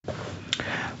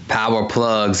Power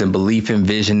plugs and belief in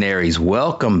visionaries,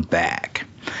 welcome back.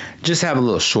 Just have a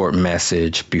little short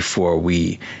message before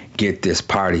we get this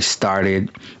party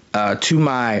started. To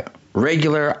my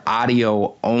regular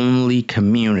audio only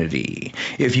community,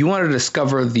 if you want to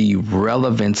discover the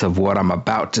relevance of what I'm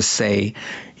about to say,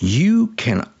 you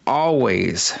can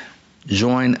always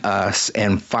join us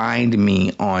and find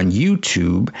me on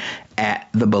YouTube at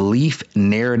the Belief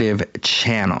Narrative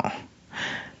channel.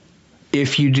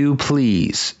 If you do,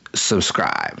 please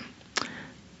subscribe.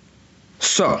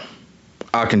 So,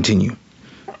 I'll continue.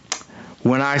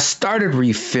 When I started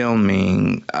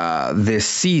refilming this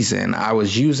season, I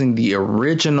was using the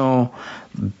original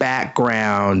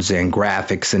backgrounds and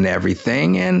graphics and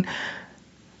everything, and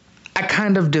I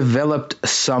kind of developed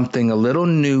something a little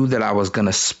new that I was going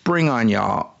to spring on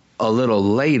y'all a little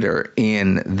later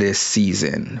in this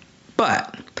season.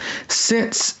 But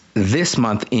since this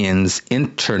month ends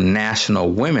International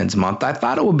Women's Month, I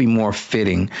thought it would be more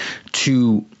fitting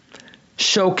to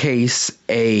showcase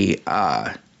a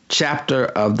chapter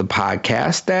of the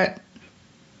podcast that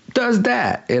does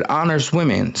that. It honors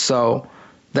women. So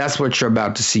that's what you're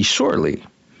about to see shortly.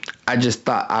 I just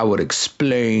thought I would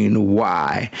explain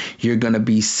why you're going to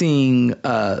be seeing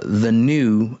the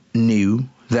new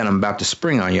that I'm about to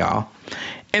spring on y'all,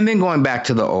 and then going back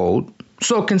to the old.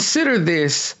 So consider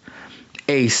this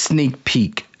a sneak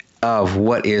peek of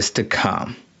what is to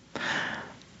come.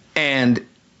 And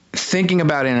thinking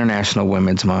about International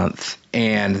Women's Month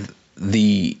and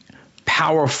the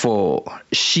powerful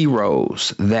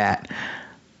sheroes that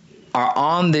are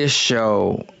on this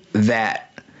show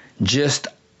that just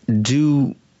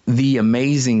do the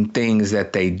amazing things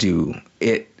that they do,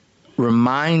 it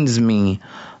reminds me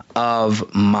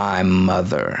of my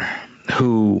mother,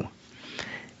 who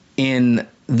in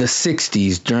the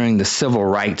 60s, during the civil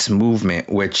rights movement,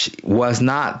 which was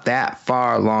not that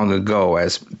far long ago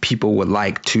as people would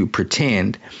like to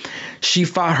pretend, she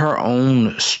fought her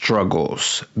own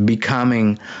struggles,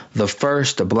 becoming the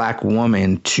first Black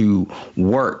woman to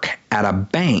work at a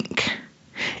bank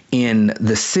in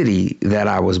the city that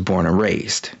I was born and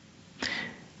raised.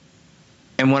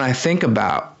 And when I think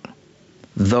about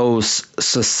those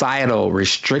societal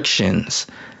restrictions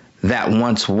that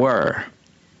once were,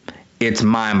 it's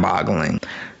mind-boggling.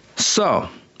 So,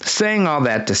 saying all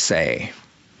that to say,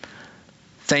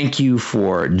 thank you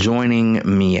for joining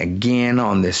me again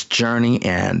on this journey,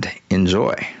 and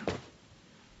enjoy.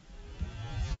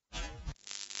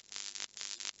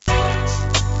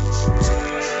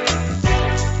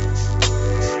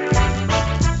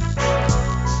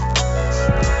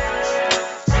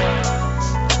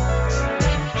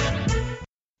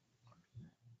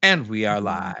 And we are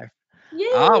live.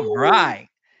 Yay. All right.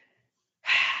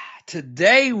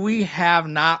 Today we have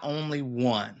not only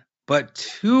one, but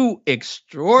two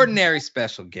extraordinary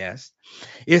special guests.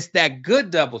 It's that good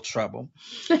double trouble.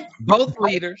 Both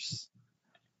leaders,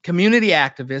 community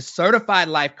activists, certified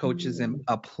life coaches in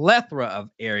a plethora of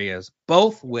areas,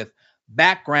 both with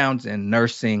backgrounds in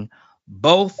nursing,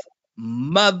 both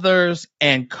mothers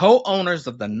and co-owners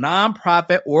of the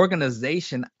nonprofit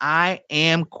organization I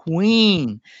Am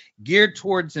Queen, geared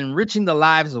towards enriching the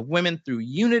lives of women through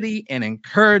unity and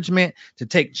encouragement to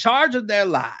take charge of their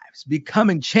lives,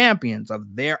 becoming champions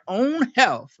of their own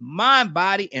health, mind,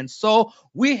 body, and soul.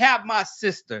 We have my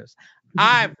sisters,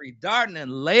 Ivory Darden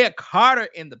and Leah Carter,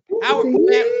 in the Power Plant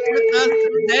with us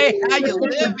today. How you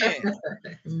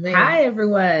living? Hi,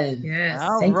 everyone. Yes.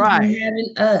 Thank you for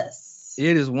having us.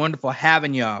 It is wonderful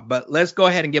having y'all, but let's go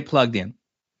ahead and get plugged in.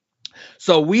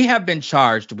 So we have been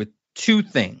charged with two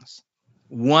things.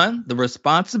 One, the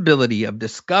responsibility of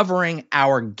discovering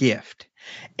our gift,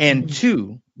 and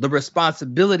two, the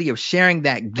responsibility of sharing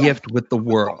that gift with the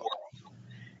world.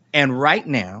 And right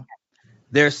now,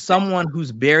 there's someone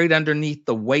who's buried underneath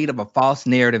the weight of a false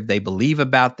narrative they believe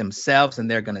about themselves, and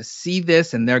they're going to see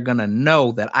this and they're going to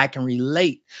know that I can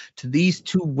relate to these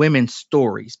two women's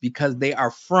stories because they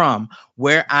are from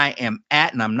where I am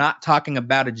at. And I'm not talking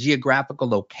about a geographical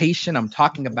location. I'm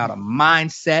talking about a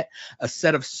mindset, a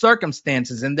set of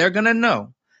circumstances, and they're going to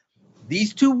know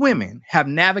these two women have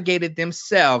navigated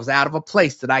themselves out of a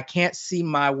place that I can't see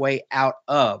my way out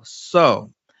of.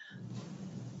 So,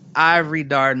 Ivory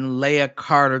Darden, Leah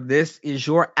Carter, this is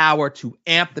your hour to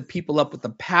amp the people up with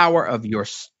the power of your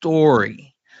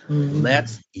story.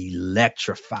 Let's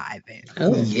electrify them.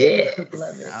 Oh, yeah.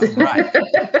 All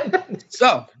right.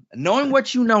 So, knowing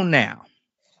what you know now,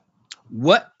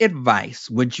 what advice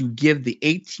would you give the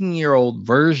 18-year-old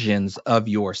versions of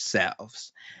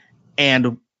yourselves?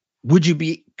 And would you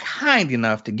be kind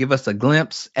enough to give us a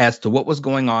glimpse as to what was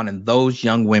going on in those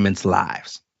young women's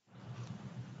lives?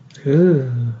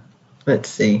 Ooh. Let's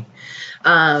see.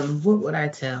 What would I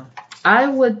tell? I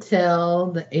would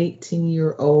tell the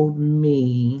 18-year-old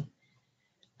me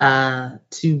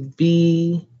to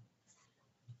be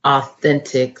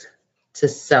authentic to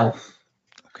self.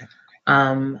 Okay.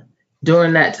 Um,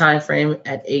 During that time frame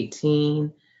at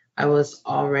 18, I was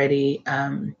already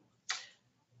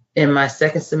in my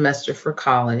second semester for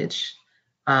college.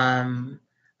 I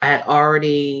had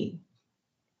already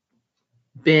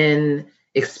been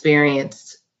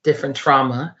experienced different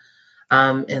trauma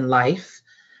in life,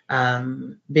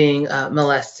 being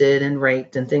molested and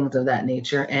raped and things of that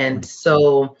nature. And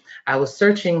so I was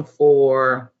searching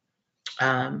for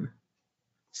um,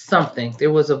 something.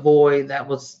 There was a void that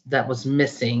was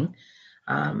missing,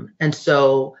 and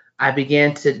so I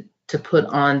began to put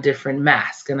on different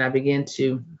masks, and I began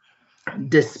to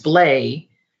display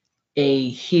a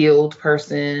healed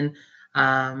person,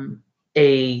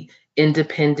 a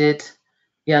independent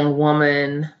young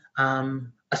woman,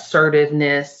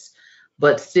 assertiveness,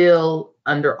 but still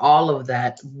under all of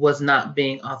that was not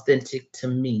being authentic to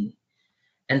me.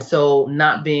 And so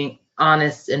not being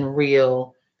honest and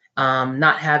real,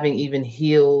 not having even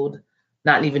healed,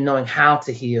 not even knowing how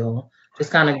to heal,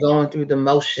 just kind of going through the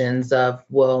motions of,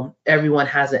 well, everyone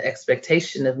has an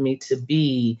expectation of me to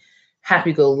be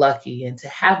happy go lucky and to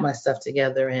have my stuff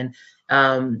together. And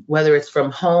whether it's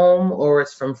from home or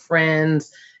it's from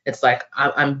friends, it's like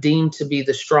I'm deemed to be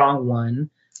the strong one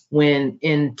when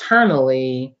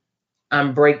internally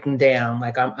I'm breaking down,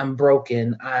 like I'm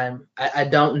broken. I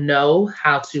don't know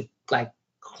how to like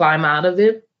climb out of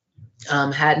it.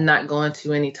 Had not gone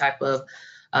to any type of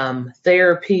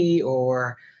therapy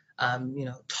or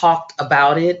talked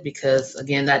about it because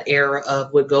again that era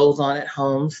of what goes on at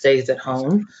home stays at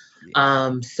home.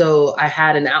 So I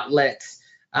had an outlet,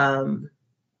 um,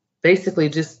 basically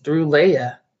just through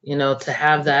Leia, to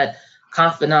have that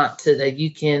confidant to that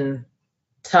you can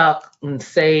talk and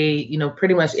say,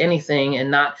 pretty much anything and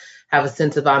not have a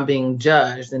sense of I'm being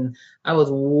judged. And I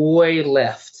was way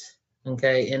left,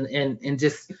 okay, and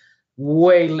just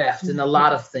way left in a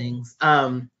lot of things.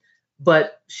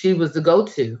 But she was the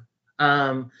go-to.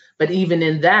 But even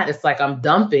in that, it's like I'm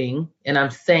dumping and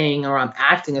I'm saying or I'm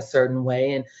acting a certain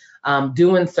way and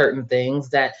doing certain things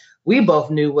that we both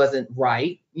knew wasn't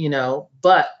right,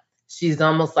 but she's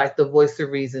almost like the voice of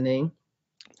reasoning,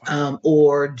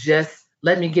 or just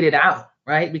let me get it out,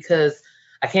 right? Because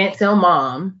I can't tell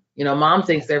mom, mom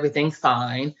thinks everything's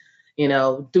fine,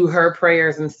 through her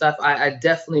prayers and stuff. I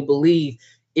definitely believe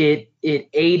it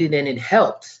aided and it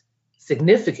helped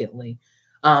significantly.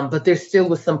 But there still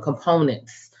was some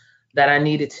components that I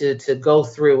needed to go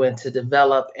through and to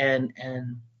develop and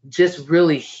just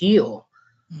really heal.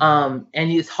 And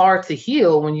it's hard to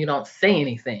heal when you don't say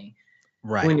anything,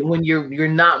 Right. when you're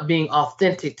not being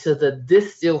authentic to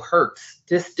this still hurts,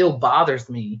 this still bothers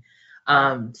me.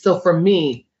 So for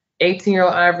me,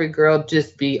 18-year-old Ivory girl,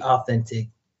 just be authentic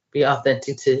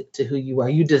to who you are.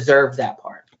 You deserve that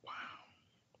part.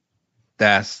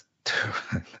 That's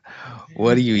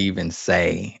what do you even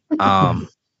say?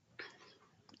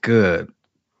 Good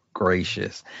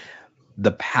gracious.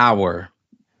 The power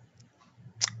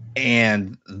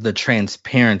and the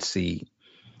transparency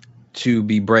to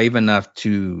be brave enough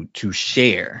to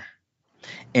share,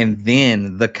 and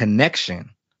then the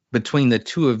connection between the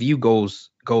two of you goes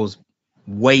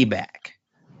way back.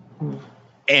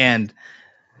 And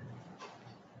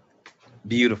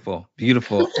beautiful,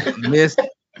 beautiful.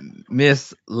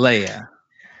 Miss Leia.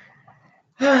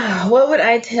 What would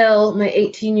I tell my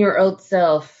 18-year-old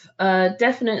self?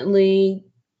 Definitely,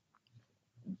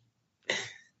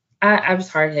 I was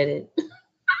hard headed. I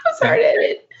was hard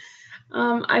headed.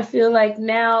 I feel like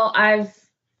now I've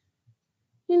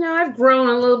grown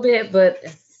a little bit, but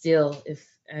still, if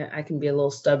I can be a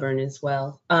little stubborn as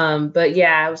well. But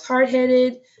yeah, I was hard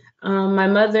headed. My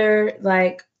mother,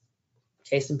 like,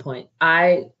 case in point,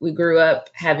 we grew up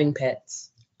having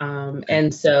pets.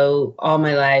 And so all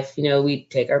my life, we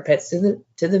take our pets to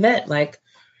the vet, like,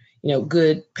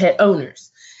 good pet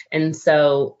owners. And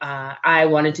so I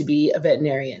wanted to be a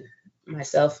veterinarian.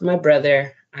 Myself and my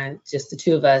brother, just the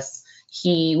two of us.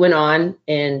 He went on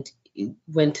and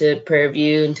went to Prairie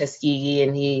View and Tuskegee,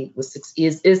 and he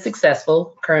is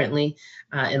successful currently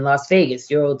in Las Vegas,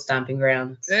 your old stomping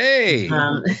grounds. Hey.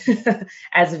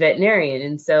 As a veterinarian.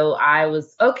 And so I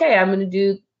was, okay, we're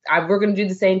going to do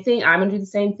the same thing. I'm going to do the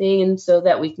same thing. And so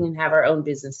that we can have our own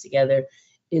business together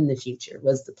in the future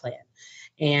was the plan.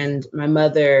 And my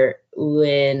mother,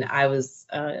 when I was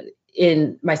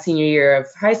in my senior year of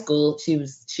high school,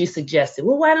 she suggested,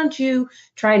 well, why don't you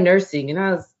try nursing? And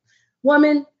I was,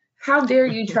 woman, how dare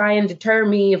you try and deter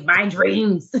me of my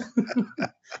dreams?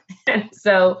 And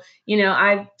so,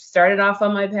 I started off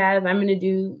on my path. I'm going to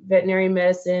do veterinary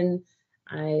medicine.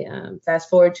 I fast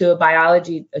forward to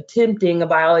attempting a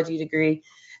biology degree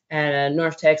at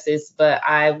North Texas, but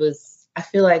I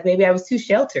feel like maybe I was too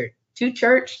sheltered, too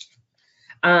churched,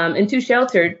 and too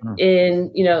sheltered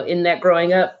in that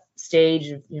growing up stage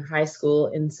of high school.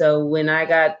 And so when I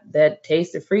got that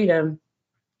taste of freedom,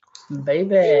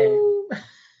 baby,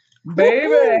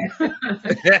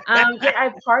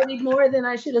 I partied more than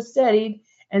I should have studied.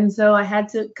 And so I had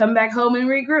to come back home and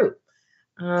regroup.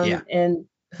 And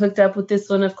hooked up with this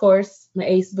one, of course, my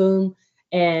ace boom.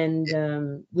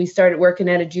 And we started working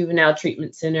at a juvenile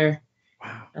treatment center,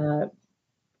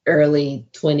 early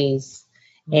 20s,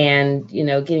 and,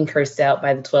 getting cursed out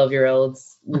by the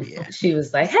 12-year-olds. She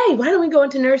was like, hey, why don't we go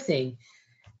into nursing?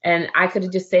 And I could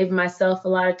have just saved myself a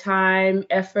lot of time,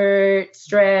 effort,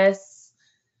 stress,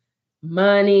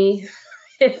 money,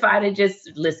 if I'd have just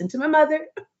listened to my mother.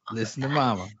 Listen to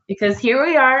mama. Because here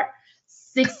we are,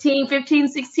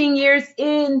 16 years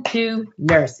into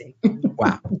nursing.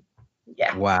 Wow.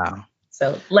 Yeah. Wow.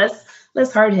 So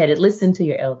less hard-headed. Listen to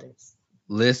your elders.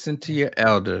 Listen to your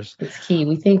elders. It's key.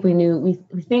 We think we knew.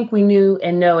 We think we knew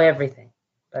and know everything.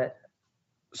 But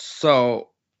so,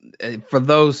 for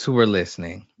those who are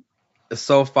listening,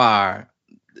 so far,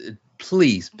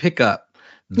 please pick up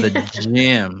the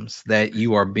gems that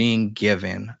you are being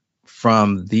given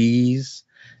from these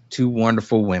two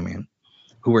wonderful women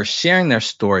who are sharing their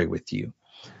story with you.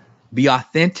 Be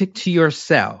authentic to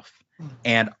yourself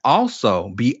and also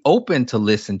be open to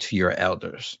listen to your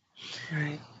elders.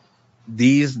 Right.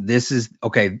 This is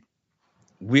okay.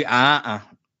 We let's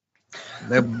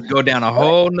go down a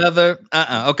whole nother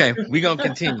okay, we're gonna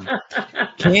continue.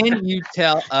 Can you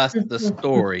tell us the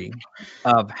story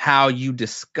of how you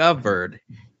discovered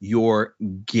your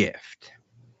gift?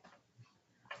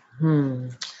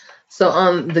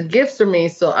 So the gifts for me,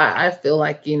 so I feel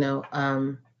like,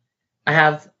 I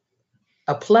have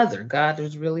a plethora. God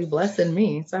is really blessing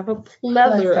me. So I have a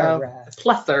plethora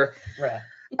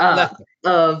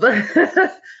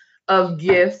of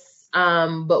gifts.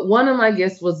 But one of my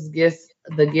gifts was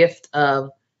the gift of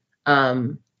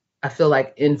I feel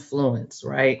like influence,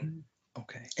 right?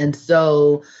 Okay. And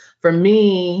so for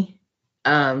me,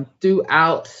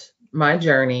 throughout my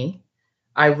journey,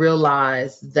 I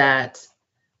realized that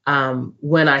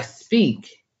when I speak,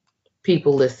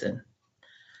 people listen.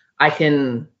 I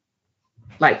can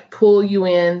pull you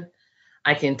in.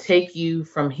 I can take you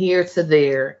from here to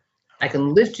there. I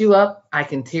can lift you up. I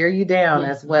can tear you down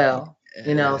as well.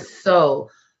 So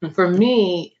for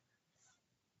me,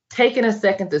 taking a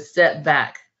second to step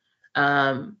back,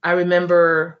 I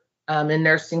remember in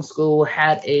nursing school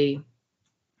had an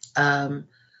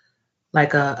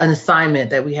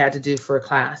assignment that we had to do for a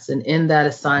class. And in that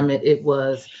assignment, it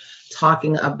was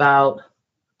talking about,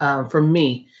 for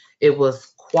me, it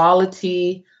was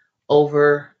quality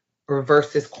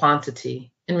versus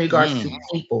quantity in regards to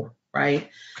people, right?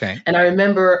 Okay. And I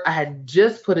remember I had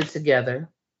just put it together.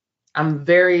 I'm a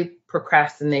very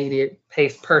procrastinated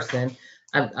paced person.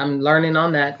 I'm learning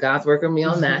on that. God's working me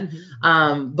on that.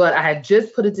 But I had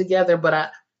just put it together,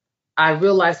 but I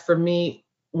realized for me,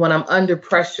 when I'm under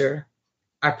pressure,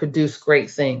 I produce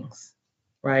great things,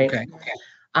 right? Okay.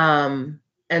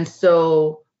 And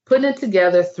so putting it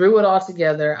together, threw it all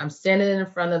together. I'm standing in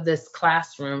front of this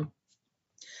classroom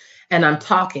and I'm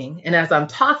talking. And as I'm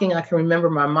talking, I can remember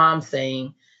my mom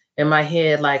saying in my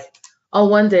head, like, oh,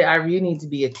 one day, you need to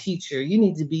be a teacher. You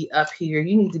need to be up here.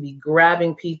 You need to be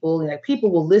grabbing people. Like,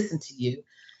 people will listen to you.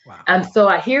 Wow. And so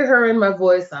I hear her in my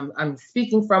voice. I'm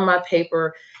speaking from my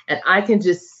paper, and I can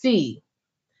just see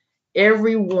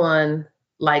everyone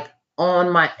like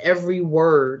on my every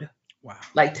word. Wow.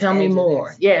 Like, tell me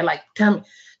more. Yeah, like, tell me.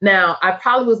 Now, I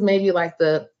probably was maybe like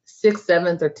the 6th,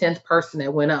 7th, or 10th person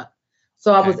that went up.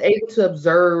 So I was able to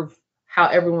observe how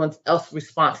everyone else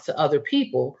responds to other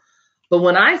people. But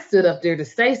when I stood up there to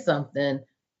say something,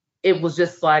 it was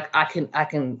just like I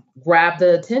can grab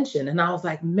the attention. And I was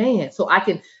like, man, so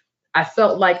I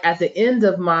felt like at the end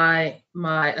of my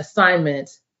assignment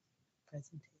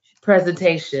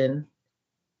presentation,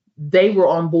 they were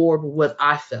on board with what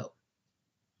I felt.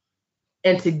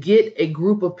 And to get a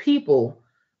group of people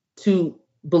to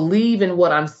believe in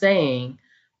what I'm saying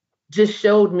just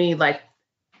showed me like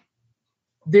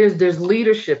there's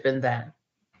leadership in that.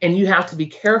 And you have to be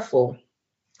careful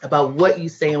about what you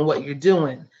say and what you're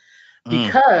doing,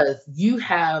 because you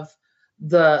have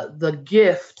the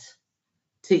gift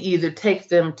to either take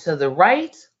them to the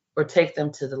right or take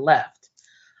them to the left.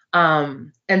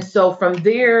 And so from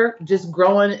there, just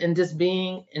growing and just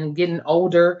being and getting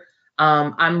older,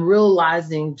 I'm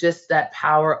realizing just that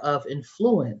power of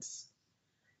influence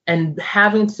and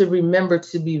having to remember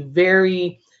to be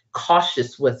very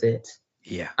cautious with it,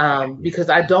 Yeah. because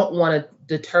I don't want to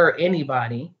deter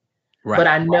anybody. But Right.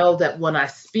 I know that when I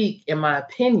speak, in my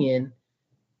opinion,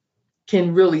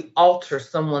 can really alter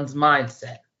someone's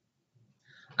mindset.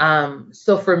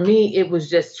 So for me, it was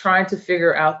just trying to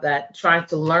figure out that, trying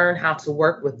to learn how to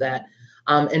work with that,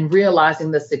 and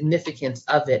realizing the significance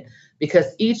of it,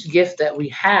 because each gift that we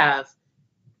have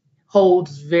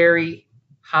holds very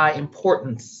high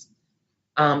importance.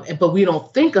 But we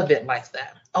don't think of it like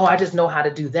that. Oh, I just know how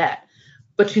to do that.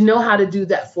 But you know how to do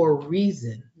that for a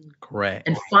reason. Correct.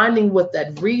 And finding what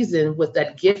that reason, with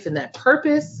that gift and that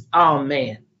purpose, oh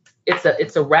man,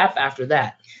 it's a wrap after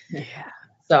that. Yeah.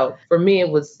 So for me, it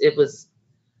was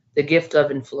the gift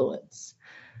of influence.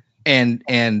 And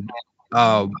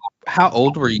how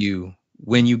old were you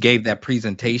when you gave that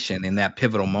presentation in that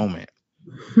pivotal moment?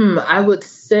 I would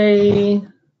say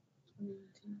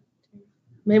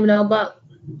maybe not about,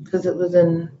 because it was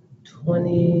in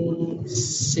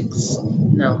 26,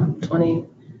 no,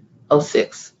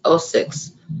 2006,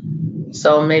 06.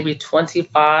 So maybe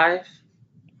 25,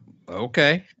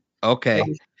 Okay. Okay.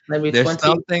 maybe There's 20.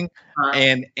 something,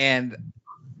 and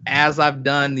as I've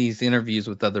done these interviews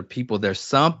with other people, there's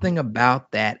something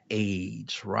about that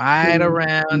age right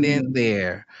around in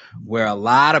there where a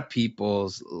lot of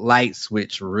people's light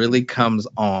switch really comes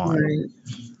on.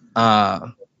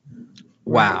 Right.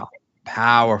 Wow.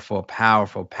 Powerful,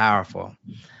 powerful, powerful.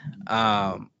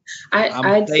 I'm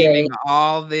I'd say saving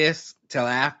all this till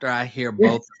after I hear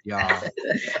both of y'all.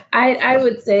 I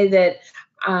would say that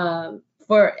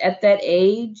for at that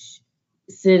age,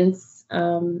 since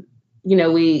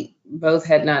we both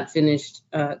had not finished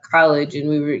college and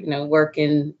we were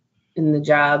working in the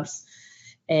jobs,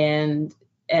 and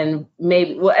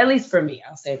maybe, well, at least for me,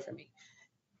 I'll say for me,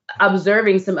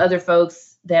 observing some other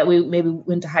folks that we maybe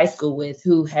went to high school with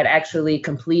who had actually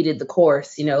completed the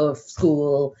course, of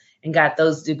school and got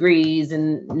those degrees,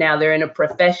 and now they're in a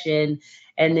profession.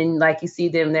 And then, like, you see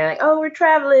them, they're like, "Oh, we're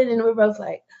traveling," and we're both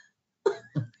like,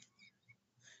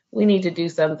 "We need to do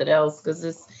something else because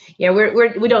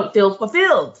we don't feel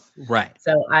fulfilled." Right.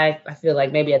 So I feel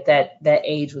like maybe at that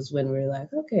age was when we were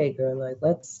like, "Okay, girl, like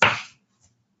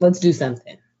let's do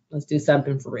something. Let's do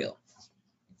something for real.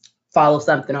 Follow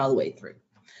something all the way through."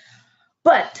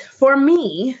 But for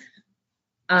me,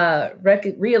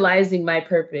 realizing my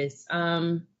purpose,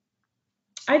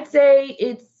 I'd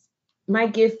say my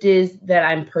gift is that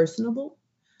I'm personable.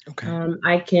 Okay.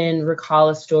 I can recall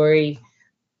a story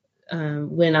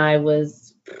when I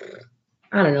was,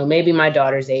 I don't know, maybe my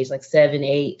daughter's age, like 7,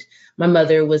 8. My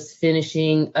mother was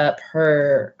finishing up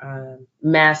her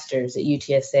master's at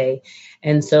UTSA.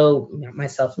 And so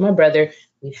myself and my brother,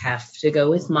 we'd have to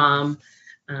go with mom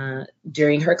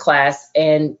during her class.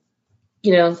 And,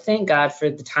 thank God for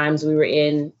the times we were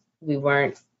in, we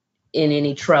weren't in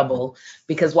any trouble,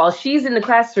 because while she's in the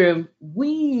classroom,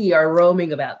 we are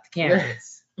roaming about the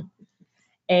campus.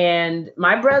 And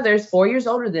my brother's 4 years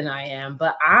older than I am,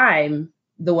 but I'm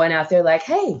the one out there like,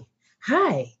 "Hey,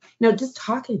 hi," just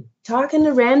talking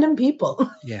to random people.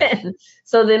 Yeah. And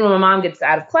so then when my mom gets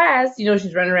out of class,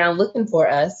 she's running around looking for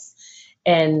us.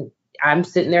 And I'm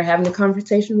sitting there having a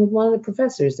conversation with one of the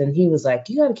professors. And he was like,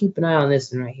 "You got to keep an eye on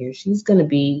this one right here. She's going to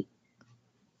be."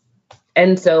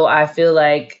 And so I feel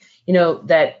like,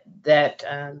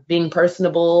 that being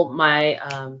personable, my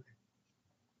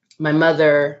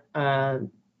mother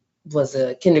was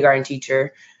a kindergarten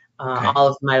teacher all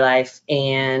of my life.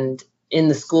 And in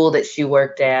the school that she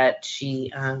worked at,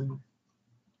 she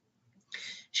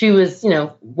was,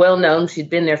 well known. She'd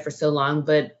been there for so long,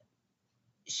 but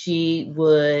she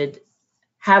would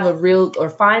have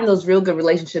find those real good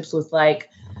relationships with, like,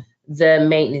 the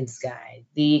maintenance guy,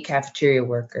 the cafeteria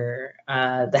worker,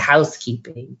 the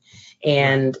housekeeping.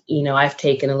 And, I've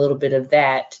taken a little bit of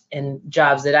that, and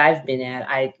jobs that I've been at,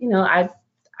 I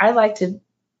like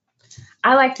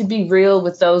to be real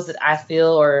with those that I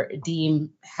feel or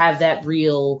deem have that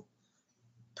real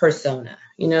persona,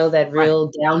 that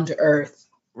real down to earth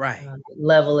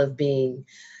level of being.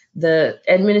 The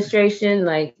administration,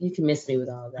 like, you can miss me with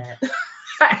all that.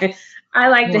 I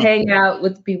like to hang out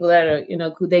with the people that are,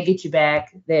 who they get you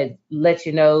back, that let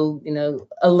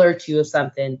alert you of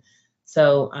something.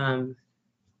 So,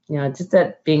 just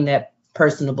that being that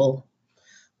personable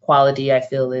quality, I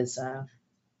feel is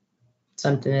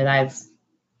something that I've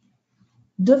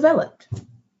developed.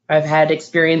 I've had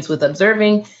experience with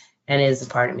observing, and is a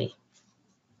part of me.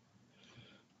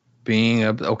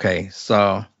 Okay,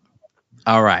 so,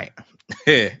 all right.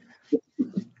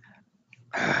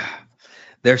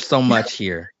 There's so much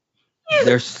here.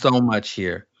 There's so much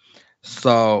here.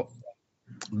 So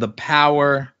the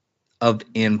power of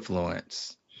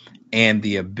influence and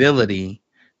the ability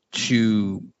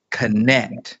to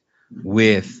connect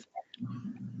with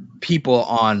people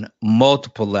on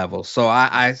multiple levels. So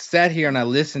I sat here and I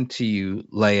listened to you,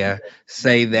 Leah,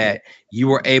 say that you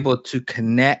were able to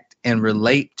connect and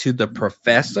relate to the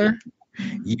professor.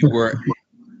 You were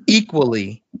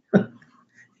equally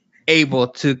able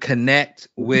to connect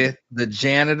with the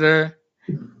janitor,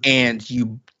 and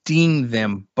you deem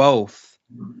them both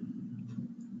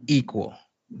equal,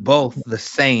 both the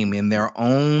same in their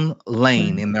own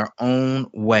lane, in their own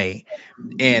way.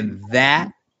 And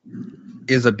that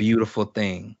is a beautiful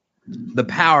thing. The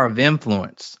power of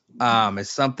influence is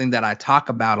something that I talk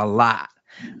about a lot,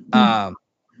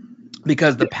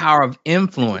 because the power of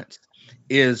influence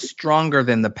is stronger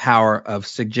than the power of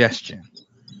suggestion.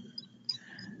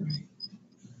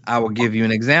 I will give you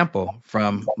an example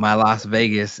from my Las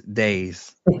Vegas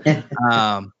days.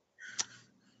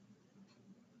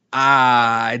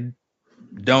 I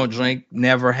don't drink,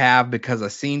 never have, because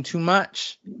I've seen too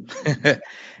much.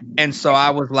 And so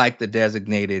I was like the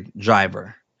designated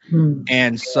driver.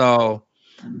 And so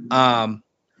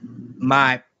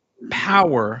my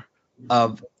power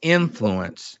of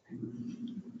influence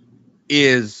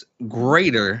is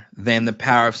greater than the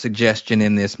power of suggestion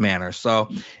in this manner. So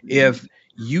if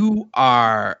you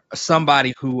are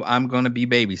somebody who I'm going to be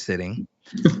babysitting,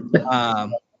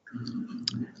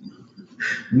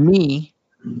 me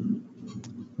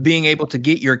being able to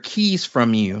get your keys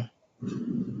from you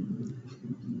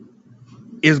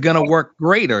is going to work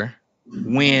greater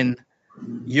when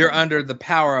you're under the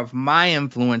power of my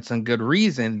influence and good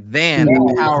reason than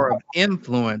the power of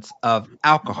influence of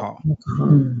alcohol.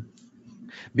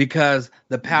 Because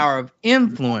the power of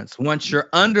influence, once you're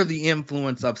under the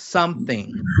influence of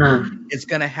something, it's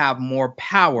going to have more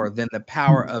power than the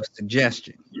power of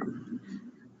suggestion.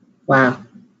 Wow.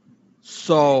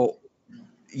 So,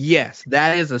 yes,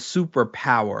 that is a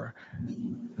superpower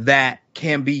that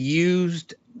can be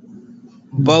used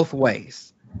both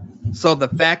ways. So the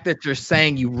fact that you're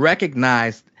saying you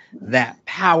recognized that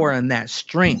power and that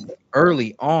strength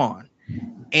early on,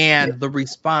 and the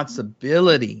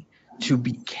responsibility to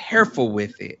be careful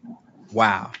with it.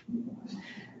 Wow.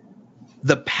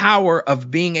 The power of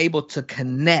being able to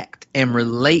connect and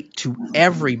relate to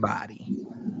everybody.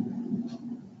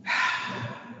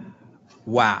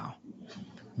 Wow.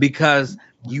 Because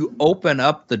you open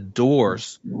up the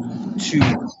doors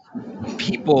to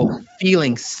people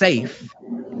feeling safe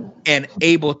and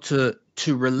able to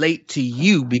relate to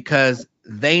you, because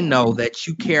they know that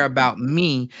you care about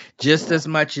me just as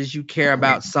much as you care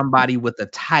about somebody with a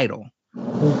title.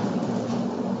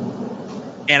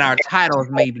 And our titles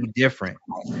may be different.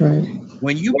 Right.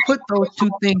 When you put those two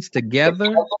things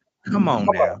together, come on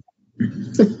now.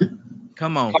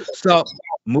 Come on. So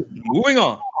moving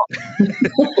on.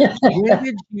 When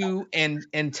did you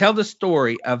and tell the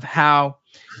story of how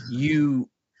you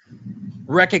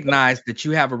recognize that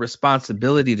you have a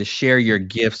responsibility to share your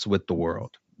gifts with the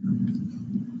world?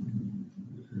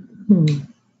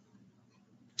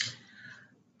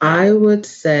 I would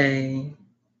say,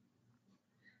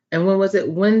 and when was it?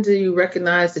 When do you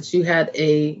recognize that you had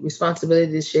a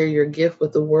responsibility to share your gift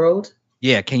with the world?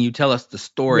 Yeah, can you tell us the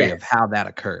story of how that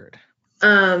occurred?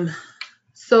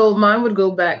 So mine would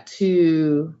go back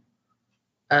to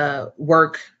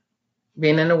work,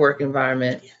 being in a work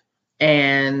environment,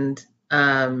 and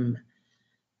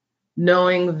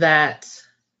knowing that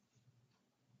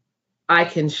I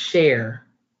can share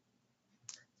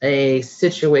a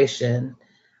situation,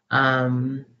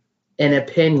 an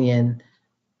opinion,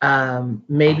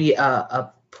 maybe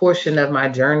a portion of my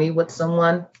journey with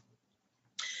someone,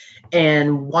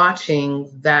 and watching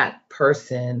that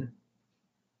person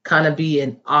kind of be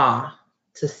in awe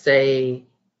to say,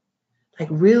 like,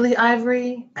 really,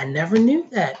 Ivory? I never knew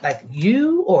that. Like,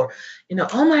 you, or,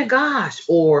 oh my gosh,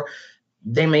 or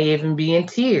they may even be in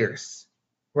tears,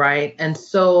 right? And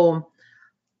so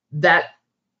that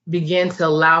began to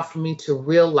allow for me to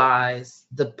realize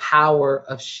the power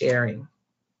of sharing.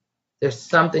 There's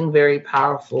something very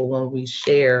powerful when we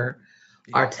share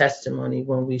our testimony,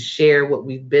 when we share what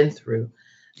we've been through,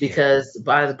 because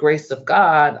by the grace of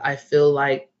God, I feel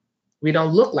like we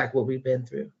don't look like what we've been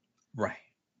through. Right.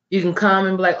 You can come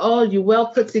and be like, oh, you're well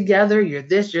put together, you're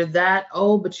this, you're that.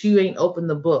 Oh, but you ain't opened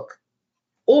the book.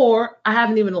 Or I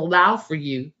haven't even allowed for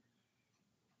you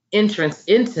entrance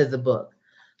into the book.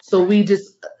 So we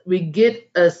get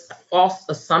a false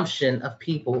assumption of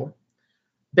people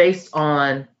based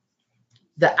on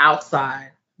the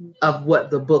outside of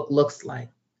what the book looks like.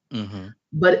 Mm-hmm.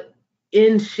 But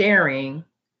in sharing,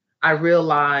 I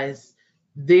realized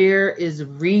there is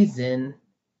reason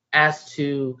as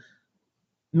to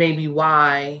maybe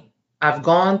why I've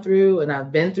gone through and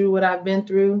I've been through what I've been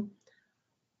through.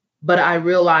 But I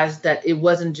realized that it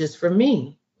wasn't just for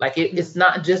me. Like it's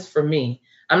not just for me.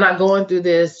 I'm not going through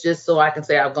this just so I can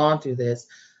say I've gone through this.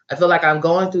 I feel like I'm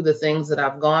going through the things that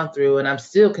I've gone through, and I'm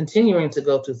still continuing to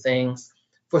go through things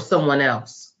for someone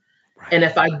else. Right. And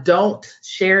if I don't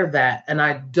share that and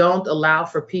I don't allow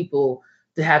for people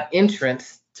to have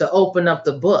entrance to open up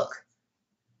the book,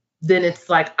 then it's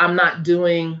like I'm not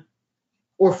doing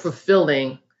or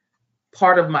fulfilling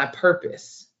part of my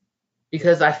purpose.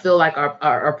 Because I feel like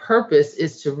our purpose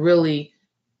is to really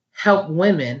help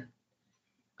women.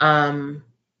 And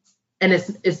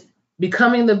it's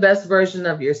becoming the best version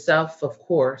of yourself, of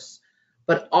course,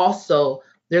 but also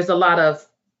there's a lot of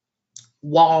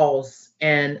walls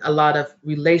and a lot of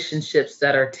relationships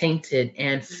that are tainted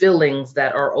and feelings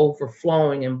that are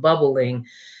overflowing and bubbling.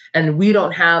 And we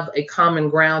don't have a common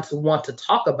ground to want to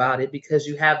talk about it because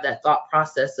you have that thought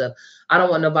process of, I don't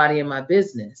want nobody in my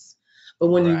business. But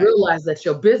when you realize that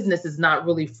your business is not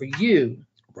really for you,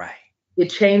 right, it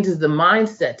changes the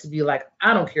mindset to be like,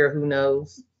 I don't care who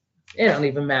knows. It don't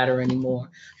even matter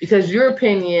anymore because your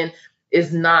opinion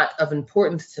is not of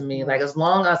importance to me. Like as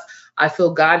long as I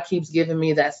feel God keeps giving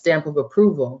me that stamp of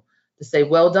approval to say,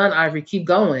 well done, Ivory, keep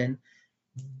going.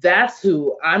 That's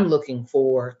who I'm looking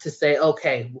for to say,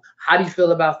 okay, how do you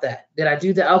feel about that? Did I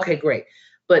do that? Okay, great.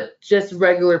 But just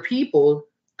regular people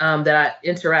that I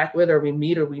interact with or we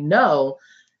meet or we know,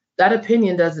 that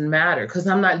opinion doesn't matter because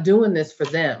I'm not doing this for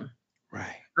them.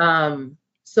 Right.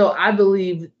 So I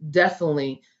believe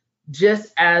definitely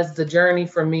just as the journey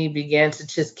for me began to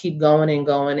just keep going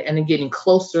and getting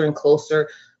closer and closer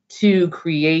to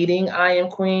creating I Am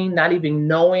Queen, not even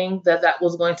knowing that that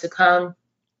was going to come,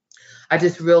 I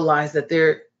just realized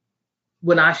that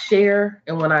when I share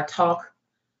and when I talk,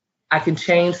 I can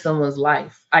change someone's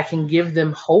life. I can give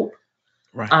them hope.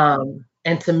 Right.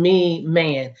 And to me,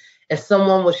 man, if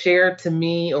someone was shared to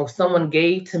me or someone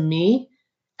gave to me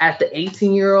at the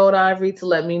 18-year-old Ivory to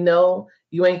let me know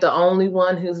you ain't the only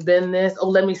one who's been this. Oh,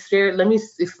 let me share. Let me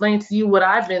explain to you what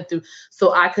I've been through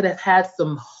so I could have had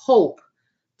some hope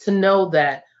to know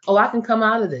that, oh, I can come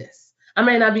out of this. I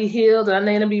may not be healed and I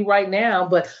may not be right now,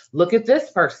 but look at this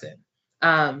person.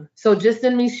 So just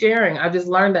in me sharing, I just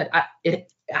learned that I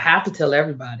have to tell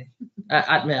everybody.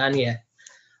 Yeah.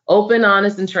 Open,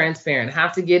 honest, and transparent.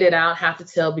 Have to get it out, have to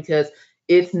tell because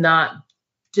it's not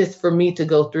just for me to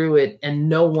go through it and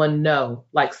no one know.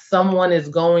 Like someone is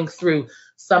going through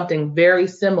something very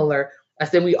similar. I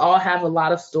said we all have a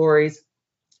lot of stories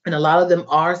and a lot of them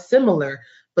are similar,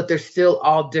 but they're still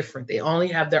all different. They only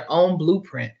have their own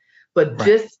blueprint. But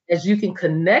just as you can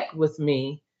connect with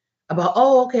me about,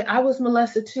 oh, okay, I was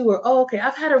molested too, or oh, okay,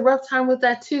 I've had a rough time with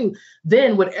that too.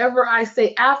 Then whatever I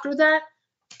say after that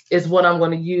is what I'm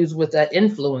going to use with that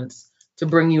influence to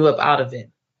bring you up out of it.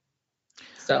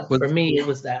 So for me, it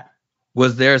was that.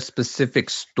 Was there a specific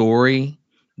story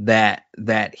that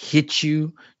hit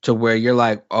you to where you're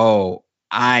like, oh,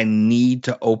 I need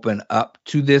to open up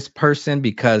to this person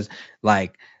because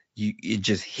like it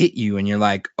just hit you and you're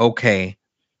like, okay,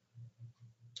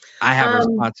 I have a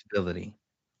responsibility?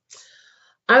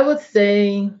 I would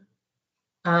say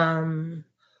one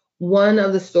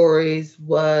of the stories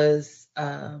was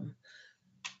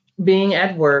being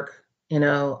at work,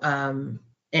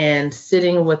 and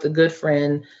sitting with a good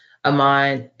friend of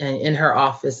mine in her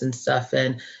office and stuff.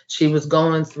 And she was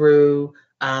going through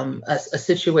a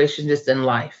situation just in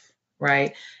life,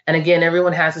 right? And again,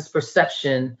 everyone has this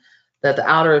perception that the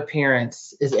outer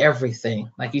appearance is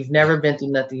everything. Like you've never been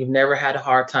through nothing. You've never had a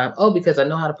hard time. Oh, because I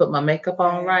know how to put my makeup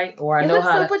on right. Or I know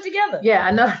how to put together. Yeah,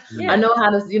 I know. Yeah. I know how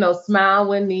to, smile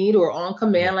when need or on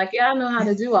command. Like, yeah, I know how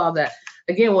to do all that.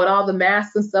 Again, with all the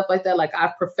masks and stuff like that, like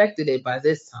I've perfected it by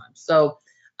this time. So,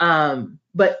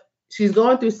 but she's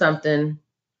going through something.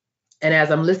 And as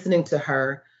I'm listening to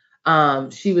her,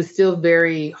 she was still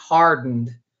very hardened,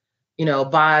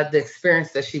 by the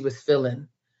experience that she was feeling.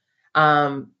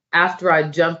 After I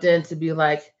jumped in to be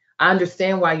like, I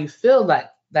understand why you feel like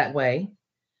that way,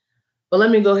 but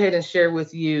let me go ahead and share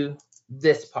with you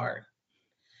this part.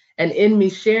 And in me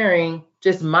sharing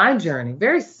just my journey,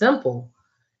 very simple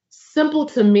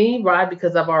to me, right?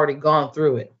 Because I've already gone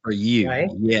through it. For you, right?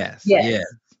 Yes.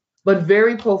 But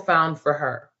very profound for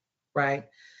her, right?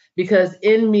 Because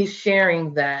in me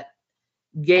sharing that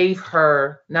gave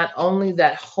her not only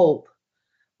that hope,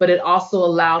 but it also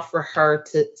allowed for her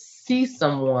to see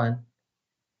someone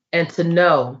and to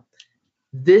know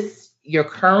your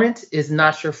current is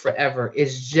not your forever.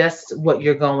 It's just what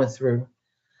you're going through.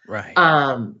 Right.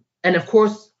 And of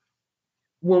course,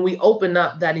 when we open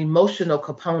up that emotional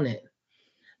component,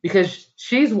 because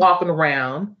she's walking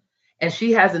around and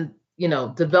she hasn't,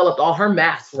 developed all her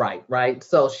maths right?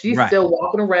 So she's Right. still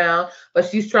walking around, but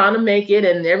she's trying to make it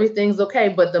and everything's okay.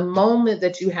 But the moment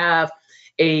that you have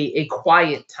a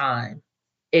quiet time,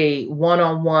 a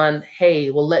one-on-one,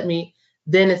 hey, well,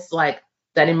 then it's like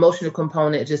that emotional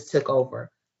component just took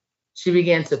over. She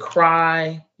began to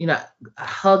cry,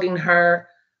 hugging her,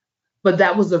 but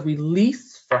that was a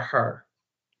release for her.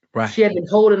 Right. She had been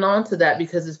holding on to that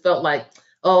because it felt like,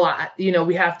 oh,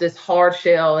 we have this hard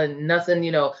shell and nothing,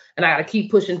 and I got to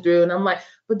keep pushing through. And I'm like,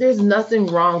 but there's nothing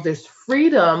wrong. There's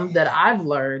freedom that I've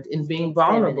learned in being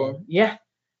vulnerable. Feminine. Yeah,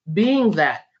 being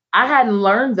that. I hadn't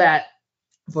learned that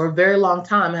for a very long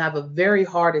time. I have a very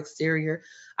hard exterior.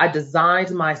 I designed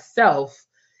myself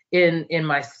in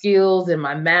my skills and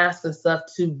my masks and stuff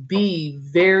to be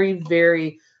very,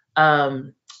 very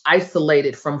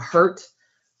isolated from hurt,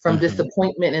 from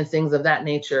disappointment and things of that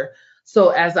nature. So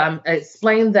as I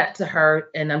explained that to her,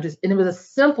 and it was a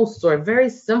simple story, very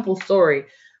simple story,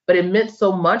 but it meant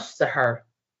so much to her.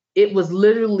 It was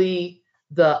literally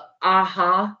the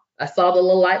aha. I saw the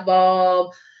little light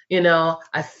bulb,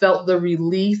 I felt the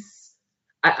release.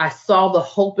 I saw the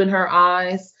hope in her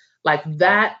eyes. Like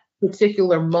that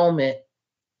particular moment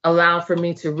allowed for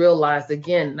me to realize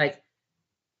again, like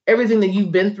everything that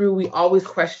you've been through, we always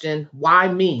question, why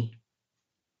me?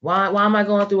 Why am I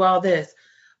going through all this?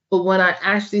 But when I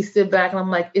actually sit back and I'm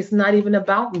like, it's not even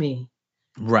about me.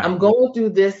 Right. I'm going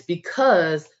through this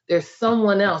because there's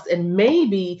someone else. And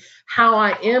maybe how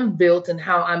I am built and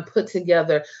how I'm put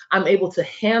together, I'm able to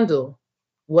handle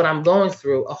what I'm going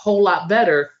through a whole lot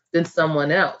better than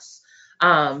someone else.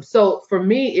 So for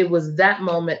me, it was that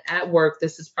moment at work.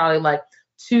 This is probably like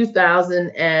 2000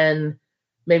 and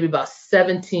maybe about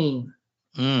 17.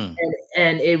 And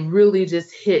it really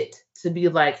just hit to be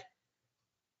like,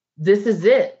 this is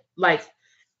it. Like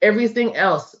everything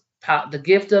else, the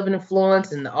gift of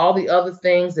influence and all the other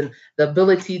things and the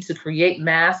ability to create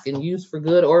mask and use for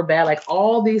good or bad, like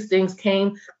all these things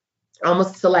came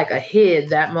almost to like a head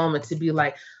that moment to be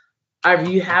like,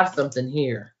 you have something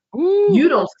here. Ooh, you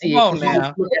don't see it because you now.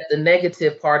 just look at the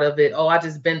negative part of it. Oh, I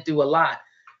just been through a lot.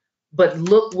 But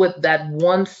look what that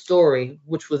one story,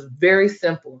 which was very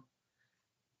simple,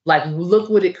 like look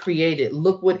what it created.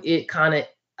 Look what it kind of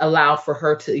allowed for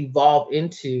her to evolve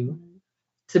into,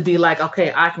 to be like,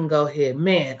 okay, I can go ahead,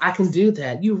 man, I can do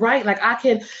that. You right, like I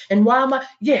can. And why am I?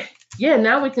 Yeah.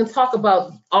 Now we can talk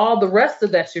about all the rest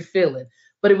of that you're feeling.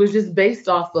 But it was just based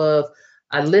off of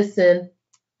I listen,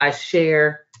 I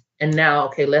share, and now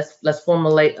okay, let's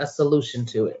formulate a solution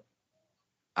to it.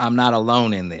 I'm not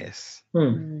alone in this.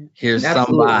 Here's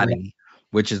Absolutely. somebody,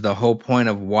 which is the whole point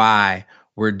of why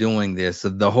we're doing this. So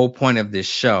the whole point of this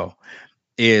show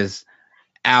is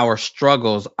our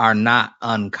struggles are not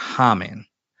uncommon,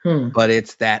 but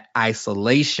it's that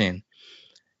isolation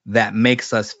that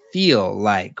makes us feel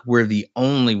like we're the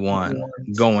only one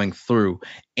going through.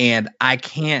 And I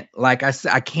can't, like I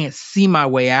said, I can't see my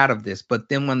way out of this. But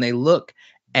then when they look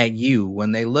at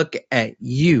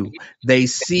you, they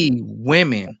see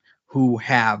women who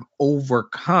have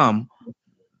overcome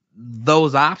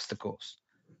those obstacles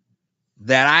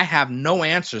that I have no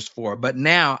answers for. But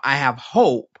now I have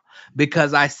hope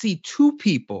because I see two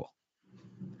people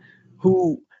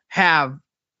who have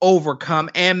overcome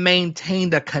and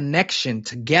maintained a connection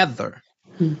together.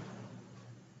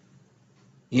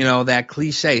 That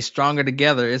cliche, stronger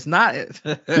together. It's not,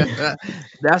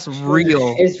 that's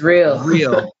real. It's real.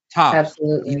 Real talk.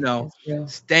 Absolutely. It's real.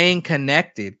 Staying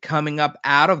connected, coming up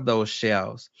out of those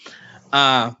shells.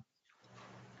 I'm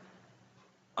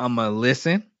going to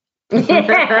listen.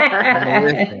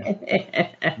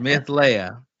 Miss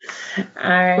Leah. All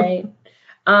right.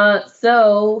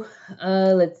 So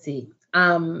let's see.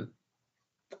 I'll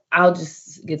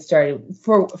just get started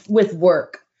with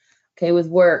work. Okay, with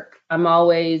work, I'm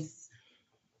always,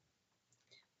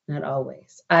 not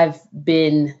always. I've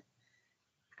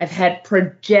had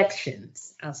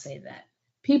projections. I'll say that.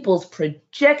 People's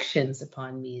projections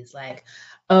upon me is like,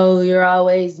 oh, you're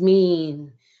always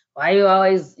mean. Why you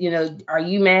always, are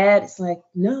you mad? It's like,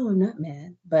 no, I'm not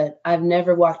mad. But I've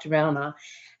never walked around on,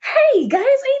 hey guys, how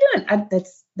you doing?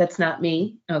 That's not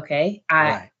me. Okay.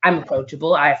 I'm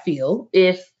approachable. I feel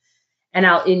and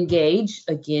I'll engage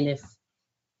again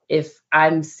if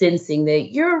I'm sensing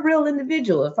that you're a real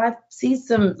individual. If I see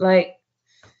some like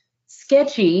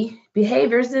sketchy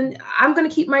behaviors, then I'm going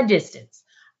to keep my distance.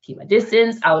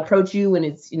 I'll approach you when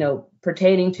it's,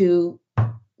 pertaining to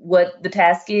what the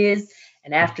task is.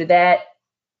 And after that,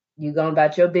 you go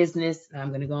about your business and I'm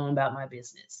going to go on about my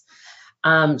business.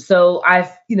 So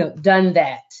I've, done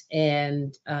that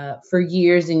and for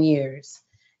years and years.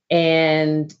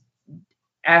 And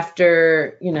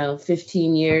after,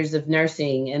 15 years of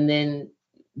nursing and then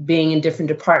being in different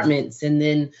departments and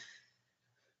then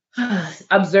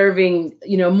observing,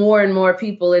 more and more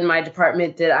people in my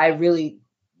department that I really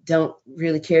don't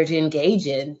really care to engage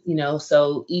in,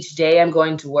 so each day I'm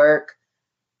going to work,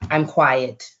 I'm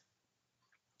quiet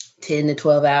 10 to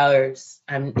 12 hours.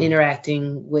 I'm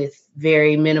interacting with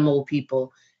very minimal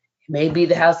people. It may be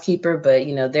the housekeeper, but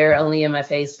they're only in my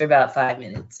face for about 5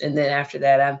 minutes. And then after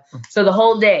that, so the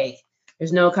whole day,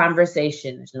 there's no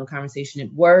conversation. There's no conversation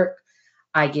at work.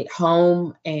 I get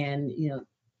home and,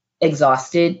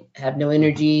 exhausted, have no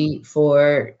energy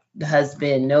for the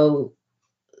husband,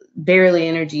 barely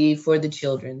energy for the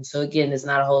children. So again, there's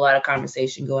not a whole lot of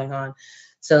conversation going on.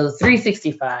 So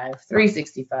 365.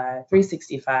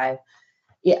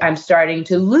 Yeah, I'm starting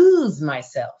to lose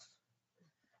myself.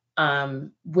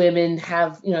 Women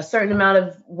have, a certain amount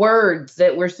of words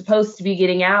that we're supposed to be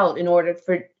getting out in order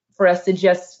for us to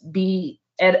just be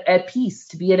at peace,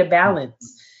 to be at a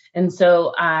balance. And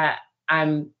so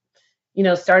I'm,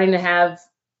 starting to have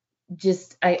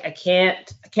just, I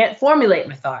can't formulate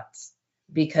my thoughts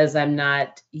because I'm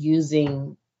not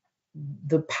using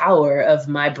the power of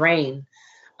my brain.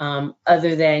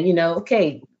 Other than,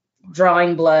 okay,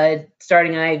 drawing blood,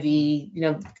 starting an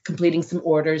IV, completing some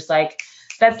orders,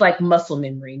 that's like muscle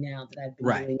memory now that I've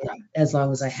been doing it as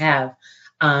long as I have.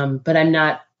 But I'm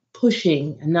not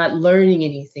pushing, I'm not learning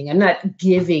anything. I'm not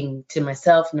giving to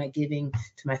myself. I'm not giving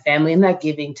to my family. I'm not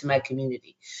giving to my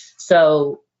community.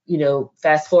 So,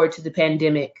 fast forward to the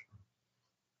pandemic,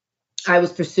 I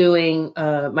was pursuing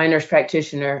my nurse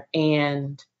practitioner,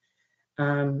 and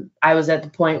I was at the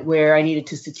point where I needed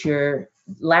to secure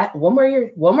one more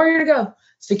year to go,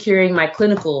 securing my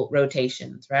clinical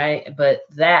rotations, right? But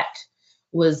that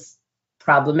was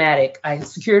problematic. I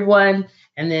secured one,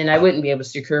 and then I wouldn't be able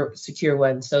to secure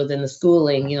one. So then the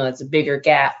schooling, it's a bigger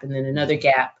gap, and then another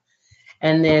gap,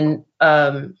 and then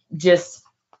just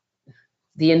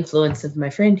the influence of my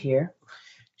friend here.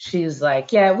 She was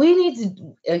like, "Yeah, we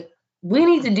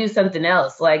need to do something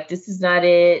else. Like, this is not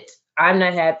it. I'm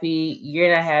not happy.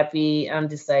 You're not happy." I'm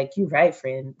just like, "You're right,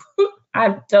 friend."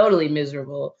 I'm totally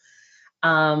miserable.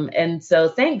 And so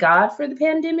thank God for the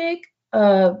pandemic,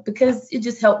 because it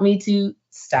just helped me to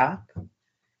stop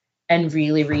and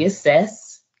really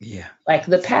reassess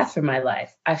the path for my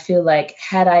life. I feel like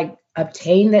had I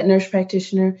obtained that nurse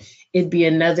practitioner, it'd be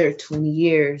another 20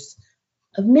 years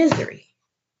of misery.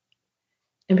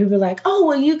 And people are like, "Oh,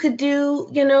 well, you could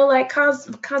do,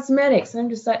 cosmetics." And I'm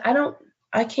just like,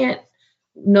 I can't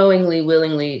knowingly,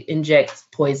 willingly inject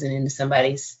poison into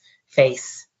somebody's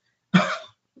face.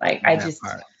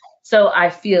 So I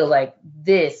feel like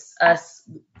us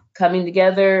coming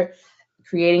together,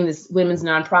 creating this women's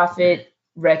nonprofit,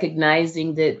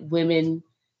 recognizing that women,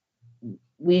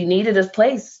 we needed a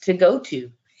place to go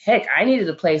to. Heck, I needed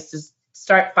a place to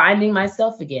start finding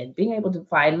myself again, being able to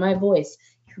find my voice.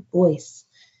 Your voice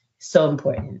is so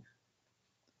important.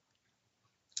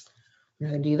 I'm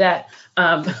not gonna do that.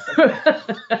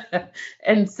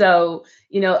 And so,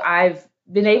 I've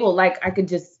been able, I can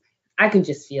just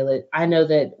feel it. I know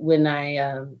that when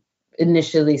I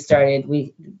initially started,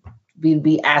 we'd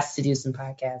be asked to do some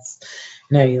podcasts.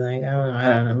 Now you're like, I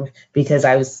don't know, because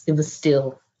it was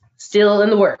still in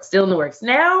the works.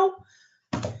 Now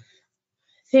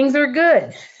things are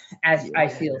good, as I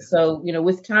feel. So,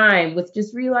 with time, with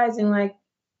just realizing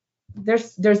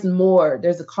there's more,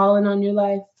 there's a calling on your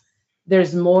life.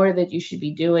 There's more that you should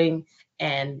be doing.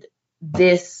 And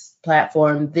this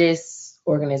platform, this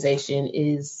organization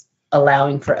is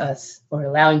allowing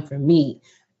for me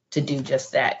to do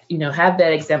just that. Have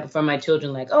that example for my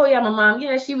children, like, "Oh yeah, my mom,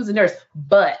 yeah, she was a nurse,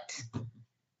 but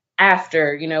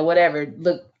after, whatever,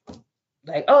 look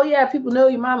like, oh yeah, people know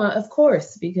your mama," of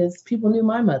course, because people knew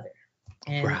my mother.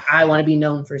 And I want to be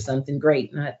known for something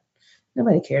great.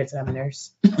 Nobody cares that I'm a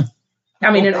nurse.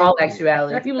 I mean, in all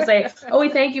actuality, people say, "Oh, we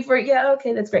thank you for it." Yeah,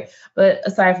 okay, that's great. But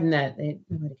aside from that,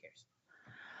 nobody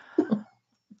cares.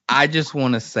 I just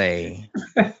want to say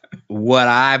what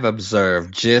I've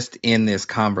observed just in this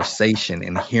conversation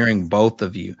and hearing both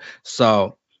of you.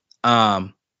 So,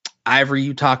 Ivory,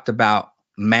 you talked about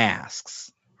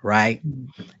masks, right?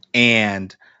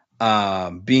 And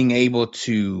being able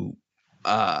to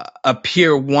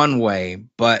appear one way,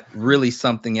 but really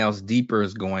something else deeper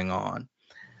is going on.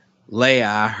 Leah,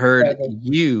 I heard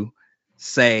you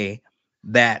say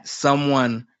that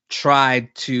someone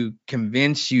tried to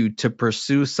convince you to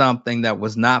pursue something that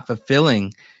was not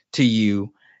fulfilling to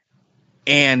you,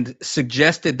 and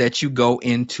suggested that you go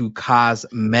into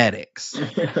cosmetics.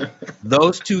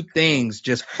 Those two things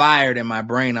just fired in my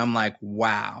brain. I'm like,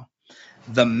 wow,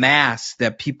 the mask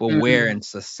that people wear in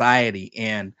society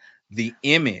and the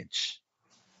image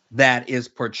that is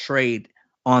portrayed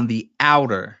on the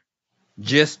outer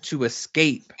just to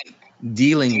escape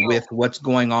dealing with what's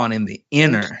going on in the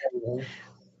inner.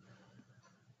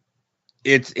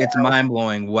 It's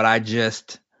mind-blowing what I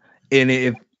just, and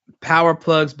if Power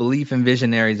Plugs, Belief in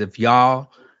Visionaries, if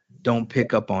y'all don't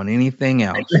pick up on anything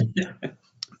else,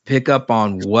 pick up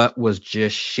on what was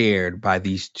just shared by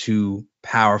these two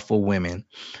powerful women.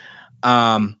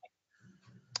 Another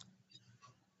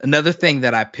thing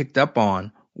that I picked up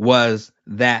on was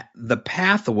that the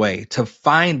pathway to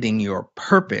finding your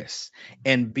purpose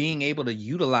and being able to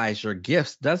utilize your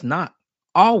gifts does not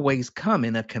always come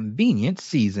in a convenient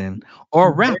season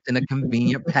or wrapped in a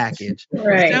convenient package.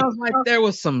 Right. It sounds like there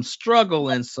was some struggle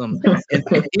and some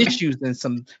issues and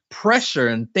some pressure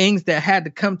and things that had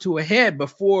to come to a head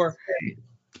before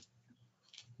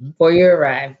you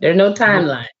arrived. There's no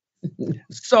timeline.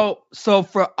 So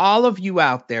for all of you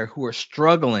out there who are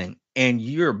struggling and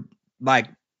you're like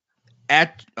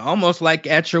almost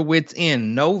at your wit's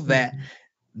end, know that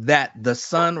the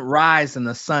sunrise and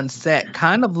the sunset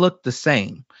kind of look the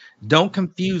same. Don't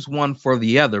confuse one for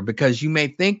the other, because you may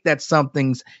think that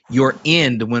something's your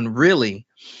end when really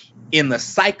in the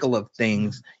cycle of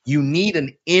things, you need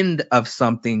an end of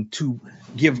something to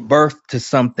give birth to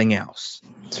something else.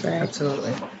 That's right.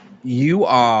 Absolutely. You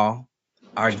all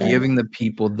are giving the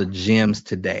people the gems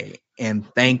today, and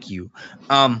thank you.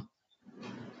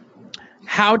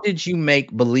 How did you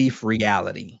make belief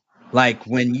reality? Like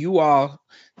when you all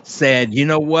said, you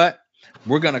know what,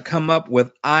 we're going to come up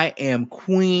with I Am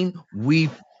Queen. We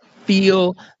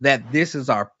feel that this is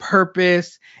our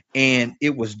purpose, and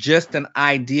it was just an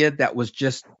idea that was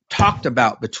just talked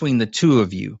about between the two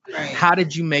of you. Right. How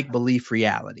did you make belief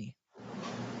reality?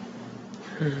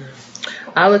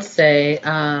 I would say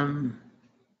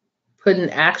put an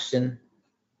action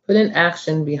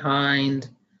behind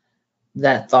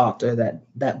that thought or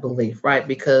that belief, right?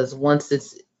 Because once it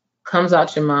comes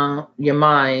out your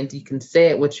mind, you can say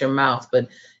it with your mouth, but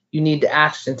you need the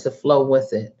action to flow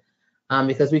with it.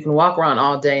 Because we can walk around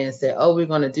all day and say, oh, we're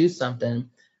going to do something,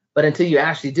 but until you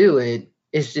actually do it,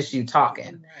 it's just you talking.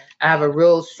 Right. I have a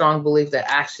real strong belief that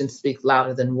actions speak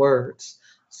louder than words.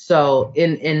 So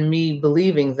in me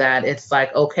believing that, it's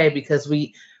like, okay, because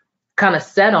we kind of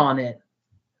set on it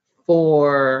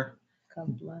for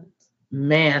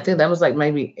man, I think that was like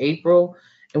maybe April,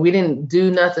 and we didn't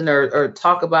do nothing or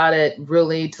talk about it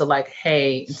really till like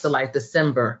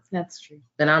December. That's true.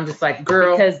 Then I'm just like,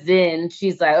 girl, because then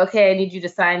she's like, okay, I need you to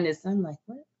sign this. I'm like,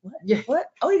 what? Yeah. What?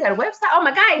 Oh, you got a website? Oh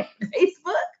my God,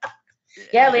 Facebook.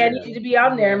 Yeah, I need you to be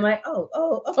on there. I'm like,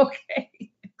 oh, okay.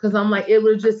 Because I'm like, it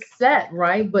was just set,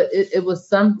 right? But it was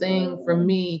something for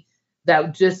me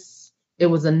that just, it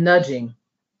was a nudging,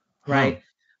 right?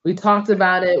 We talked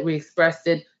about it, we expressed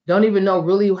it. Don't even know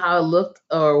really how it looked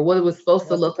or what it was supposed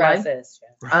to look like.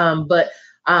 But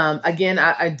again,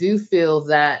 I do feel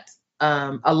that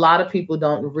a lot of people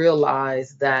don't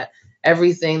realize that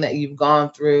everything that you've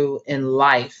gone through in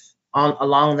life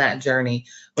along that journey,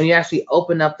 when you actually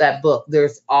open up that book,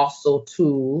 there's also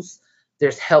tools,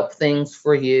 there's help things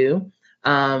for you.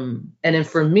 And then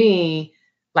for me,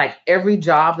 like every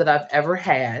job that I've ever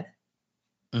had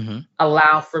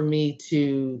allow for me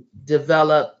to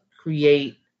develop,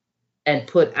 create, and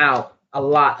put out a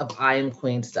lot of I Am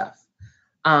Queen stuff.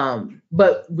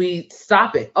 But we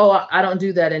stop it. Oh, I don't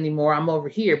do that anymore. I'm over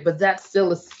here. But that's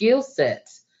still a skill set.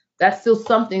 That's still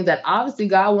something that obviously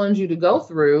God wanted you to go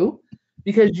through,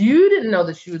 because you didn't know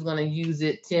that you was going to use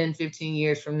it 10, 15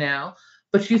 years from now,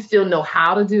 but you still know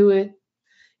how to do it.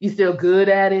 You still good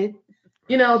at it.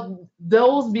 You know,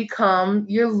 those become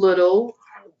your little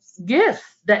gifts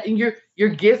that your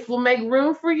gifts will make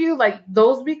room for you. Like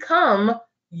those become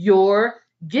your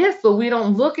gifts, but we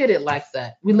don't look at it like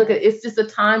that. We look at it's just a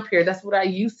time period. That's what I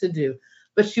used to do.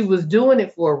 But she was doing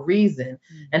it for a reason.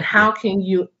 And how can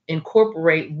you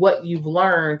incorporate what you've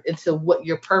learned into what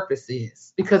your purpose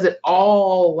is? Because it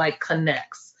all like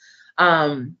connects.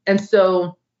 And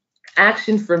so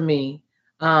action for me.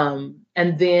 And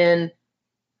then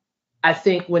I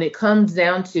think when it comes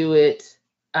down to it,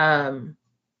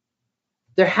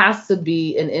 there has to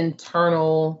be an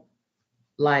internal,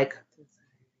 like,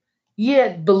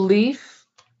 belief,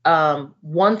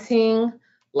 wanting,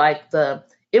 like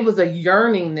it was a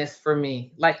yearningness for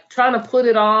me, like trying to put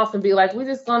it off and be like, we're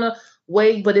just gonna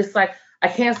wait. But it's like, I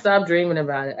can't stop dreaming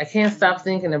about it. I can't stop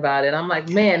thinking about it. I'm like,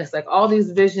 man, it's like all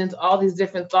these visions, all these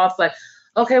different thoughts. Like,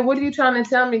 okay, what are you trying to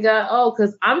tell me, God? Oh,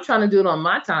 because I'm trying to do it on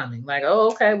my timing. Like,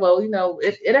 oh, okay, well,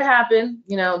 it'll happen,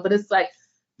 but it's like,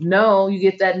 no, you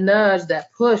get that nudge,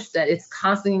 that push, that it's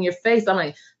constantly in your face. I'm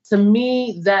like, to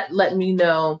me, that let me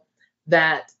know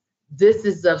that this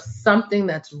is of something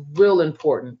that's real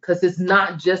important because it's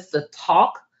not just the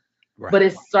talk, Right. but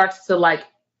it starts to like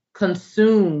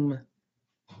consume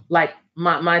like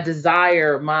my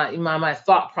desire, my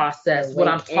thought process, what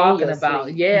I'm talking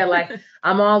about. Yeah, like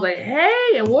I'm all like,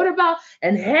 hey, and what about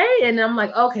and hey, and I'm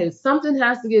like, okay, something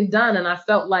has to get done. And I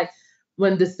felt like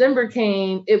when December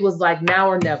came, it was like now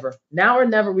or never. Now or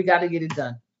never, we got to get it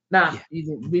done. Now we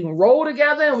can roll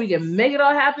together and we can make it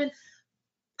all happen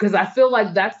because I feel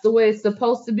like that's the way it's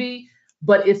supposed to be.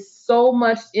 But it's so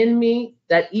much in me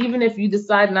that even if you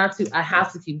decide not to, I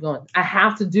have to keep going. I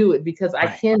have to do it because I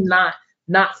cannot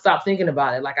not stop thinking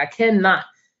about it. Like I cannot,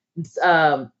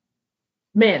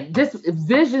 man, just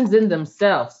visions in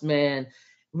themselves, man,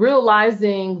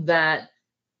 realizing that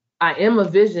I am a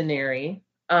visionary,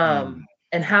 and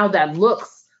how that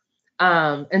looks.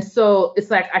 And so it's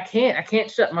like, I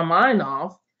can't shut my mind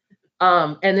off.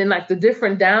 And then like the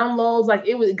different downloads, like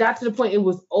it got to the point, it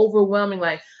was overwhelming.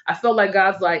 Like I felt like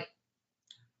God's like,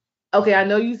 okay, I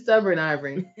know you stubborn,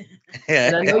 Ivory.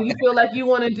 And I know you feel like you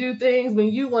want to do things when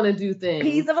you want to do things.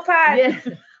 Piece of a pie. Yeah.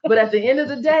 But at the end of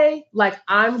the day, like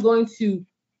I'm going to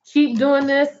keep doing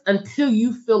this until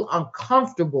you feel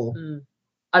uncomfortable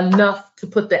enough to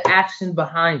put the action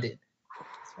behind it.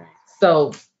 That's right.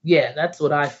 So yeah, that's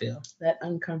what I feel. That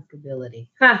uncomfortability.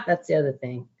 That's the other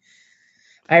thing.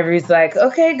 Ivory's like,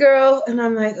 okay, girl. And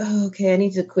I'm like, oh, okay, I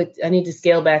need to quit. I need to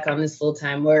scale back on this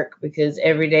full-time work because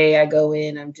every day I go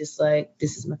in, I'm just like,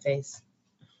 this is my face.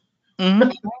 Mm-hmm.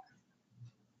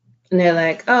 And they're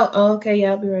like, oh, okay, yeah,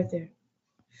 I'll be right there.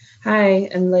 Hi,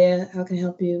 I'm Leah. How can I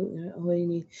help you? What do you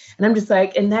need? And I'm just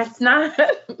like, and that's not.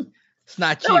 It's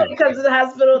not you. Nobody comes to the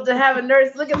hospital to have a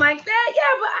nurse looking like that.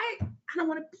 Yeah, but I don't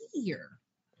want to be here.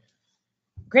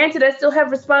 Granted, I still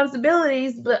have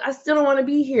responsibilities, but I still don't want to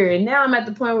be here. And now I'm at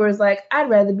the point where it's like, I'd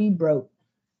rather be broke.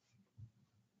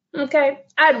 Okay?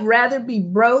 I'd rather be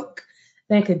broke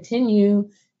than continue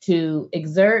to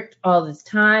exert all this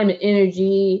time and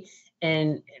energy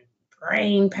and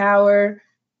brain power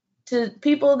to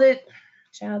people that,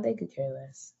 child, they could care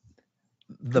less.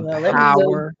 The Well,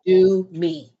 power. Do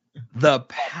me. The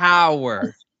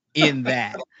power in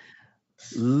that.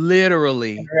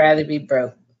 Literally. I'd rather be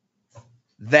broke.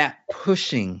 That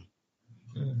pushing.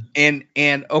 And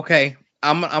okay,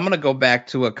 I'm gonna go back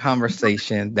to a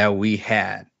conversation that we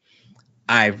had,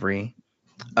 Ivory,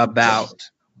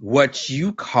 about what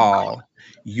you call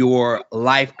your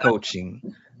life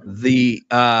coaching, the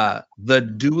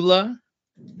doula.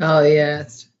 Oh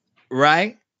yes.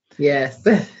 Right? Yes.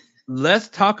 Let's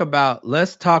talk about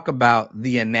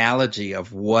the analogy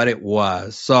of what it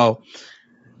was. So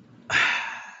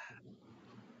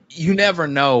you never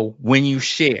know when you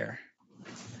share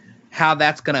how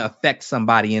that's going to affect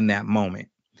somebody in that moment.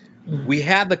 We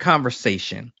had the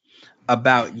conversation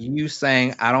about you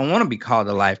saying, I don't want to be called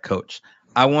a life coach.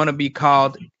 I want to be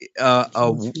called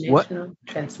what?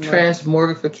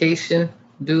 Transmogrification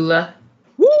doula.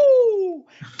 Woo!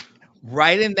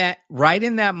 Right in that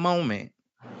moment,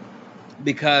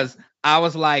 because I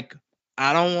was like,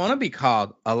 I don't want to be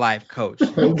called a life coach.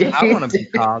 I want to be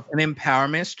called an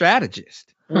empowerment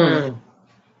strategist.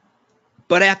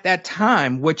 But at that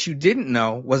time, what you didn't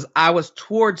know was I was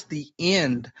towards the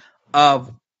end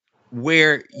of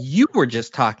where you were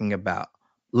just talking about,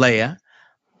 Leah.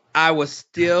 I was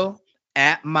still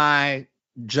at my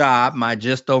job, my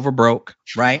just over broke,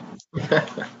 right?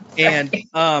 And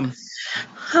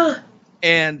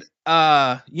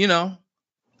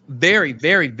very,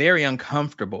 very, very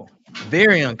uncomfortable.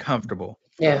 Very uncomfortable.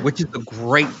 Yeah. Which is a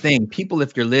great thing. People,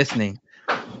 if you're listening,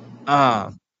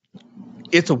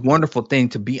 it's a wonderful thing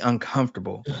to be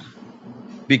uncomfortable,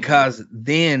 because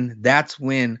then that's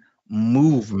when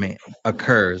movement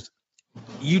occurs.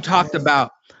 You talked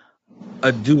about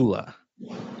a doula,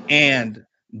 and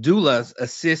doulas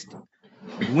assist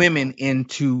women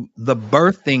into the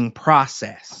birthing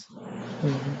process.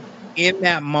 In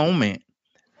that moment,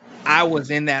 I was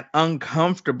in that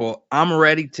uncomfortable, I'm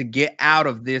ready to get out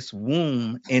of this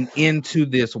womb and into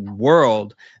this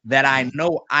world that I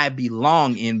know I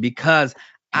belong in, because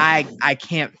I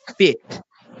can't fit.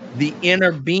 The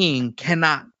inner being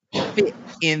cannot fit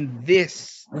in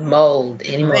this mold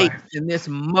anymore. In this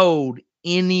mode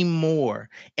anymore.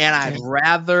 And I'd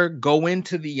rather go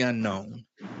into the unknown,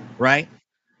 right?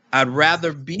 I'd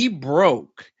rather be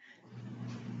broke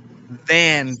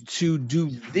than to do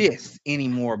this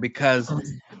anymore, because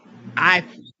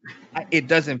it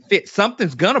doesn't fit.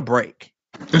 Something's gonna break.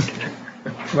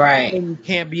 Right. And you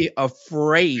can't be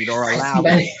afraid or allow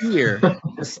fear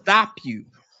to stop you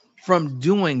from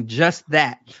doing just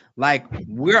that. Like,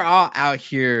 we're all out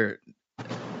here.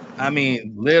 I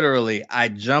mean, literally, I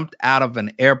jumped out of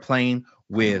an airplane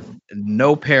with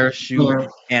no parachute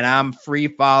and I'm free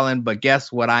falling. But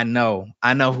guess what? I know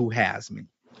who has me.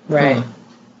 Right.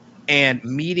 And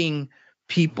meeting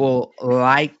people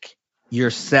like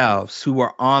yourselves who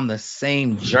are on the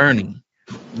same journey,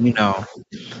 you know,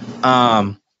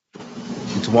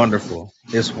 it's wonderful.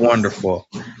 It's wonderful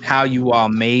how you all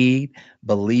made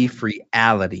belief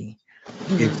reality.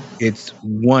 It's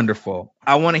wonderful.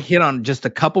 I want to hit on just a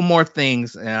couple more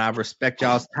things, and I respect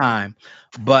y'all's time.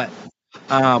 But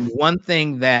one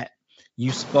thing that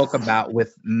you spoke about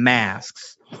with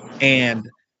masks and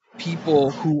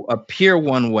people who appear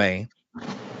one way,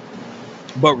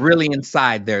 but really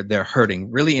inside they're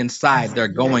hurting. Really inside they're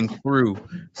going through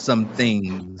some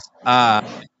things. As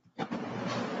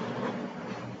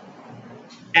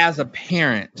a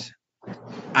parent,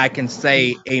 I can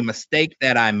say a mistake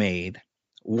that I made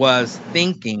was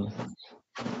thinking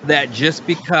that just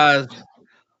because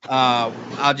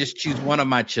I'll just choose one of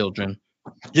my children,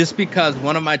 just because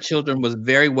one of my children was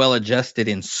very well adjusted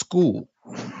in school,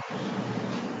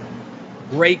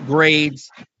 great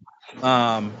grades.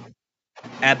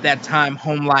 At that time,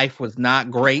 home life was not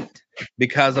great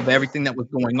because of everything that was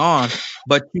going on,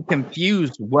 but you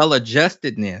confused well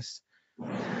adjustedness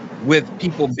with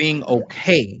people being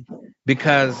okay.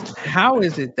 Because how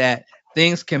is it that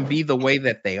things can be the way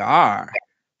that they are,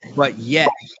 but yet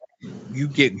you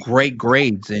get great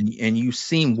grades and you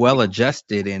seem well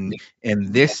adjusted and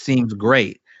this seems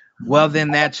great? Well,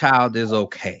 then that child is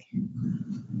okay.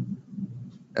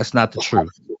 That's not the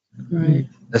truth. Right.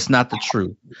 That's not the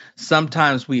truth.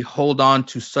 Sometimes we hold on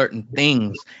to certain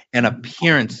things and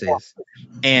appearances,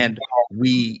 and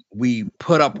we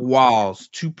put up walls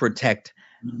to protect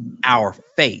our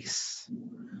face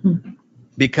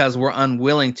because we're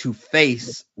unwilling to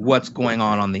face what's going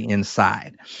on the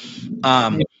inside.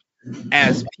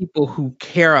 As people who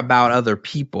care about other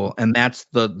people, and that's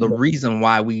the reason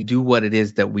why we do what it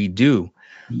is that we do,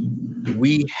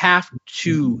 we have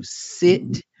to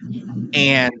sit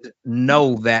and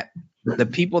know that the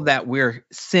people that we're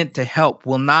sent to help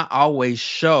will not always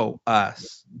show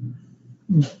us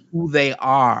who they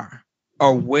are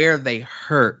or where they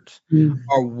hurt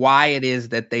or why it is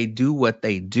that they do what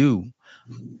they do,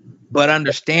 but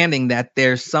understanding that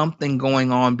there's something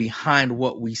going on behind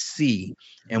what we see,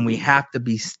 and we have to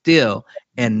be still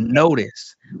and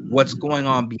notice what's going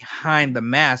on behind the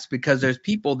mask, because there's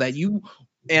people that you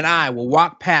and I will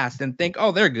walk past and think,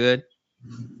 oh, they're good.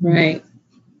 Right.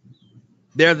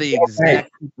 They're the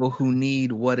exact people who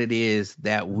need what it is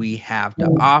that we have to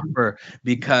offer,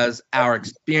 because our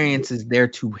experience is there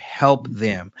to help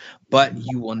them. But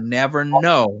you will never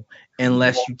know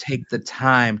unless you take the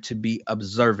time to be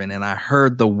observant. And I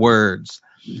heard the words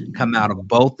come out of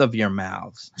both of your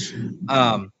mouths.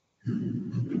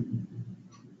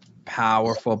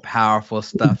 Powerful, powerful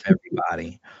stuff,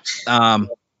 everybody.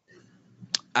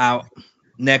 Our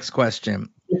next question.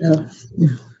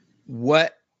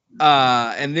 What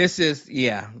and this is,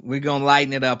 we're gonna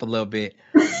lighten it up a little bit.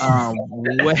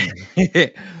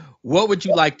 What would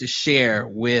you like to share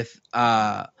with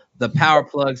the Power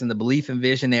Plugs and the Belief in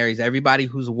Visionaries, everybody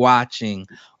who's watching,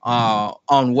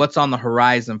 on what's on the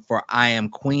horizon for I Am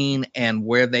Queen, and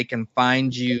where they can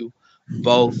find you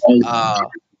both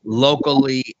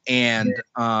locally and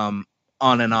on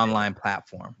an online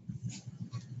platform?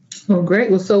 Oh, great.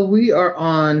 Well, so we are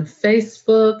on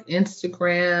Facebook,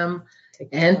 Instagram,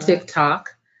 and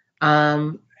TikTok.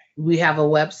 We have a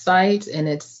website, and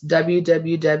it's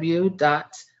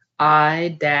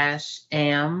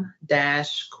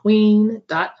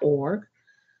www.i-am-queen.org.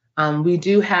 We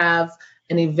do have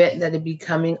an event that will be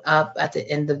coming up at the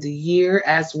end of the year,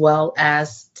 as well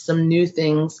as some new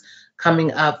things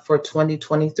coming up for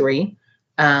 2023.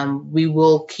 We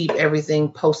will keep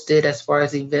everything posted as far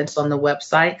as events on the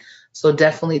website. So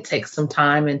definitely take some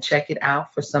time and check it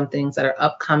out for some things that are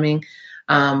upcoming.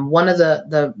 One of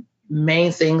the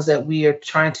main things that we are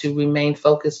trying to remain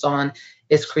focused on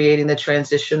is creating the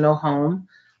transitional home,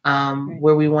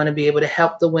 where we want to be able to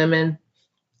help the women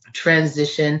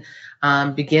transition,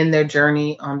 begin their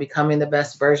journey on becoming the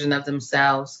best version of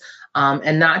themselves,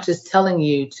 and not just telling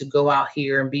you to go out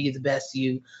here and be the best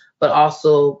you, but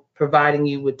also providing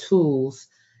you with tools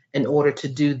in order to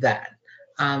do that.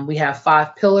 We have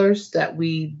 5 pillars that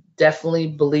we definitely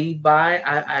believe by.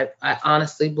 I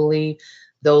honestly believe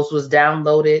those was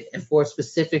downloaded and for a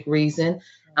specific reason.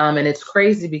 And it's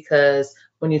crazy because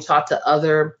when you talk to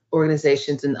other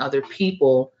organizations and other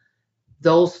people,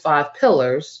 those 5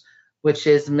 pillars, which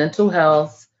is mental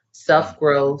health,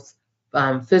 self-growth,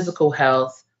 physical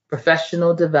health,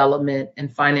 professional development,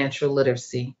 and financial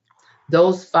literacy.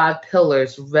 Those 5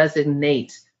 pillars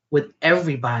resonate with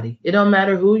everybody. It don't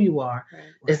matter who you are. Right.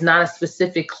 It's not a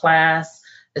specific class.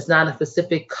 It's not a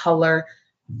specific color.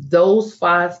 Those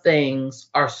 5 things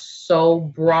are so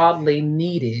broadly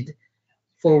needed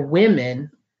for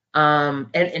women,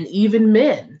 and even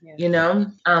men,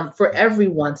 for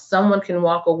everyone. Someone can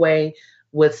walk away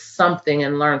with something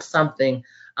and learn something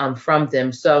from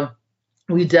them. So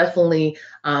we definitely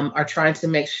are trying to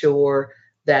make sure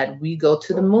that we go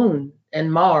to the moon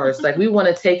and Mars. Like, we want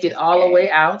to take it all the way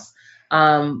out.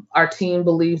 Our team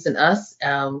believes in us,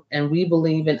 and we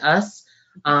believe in us.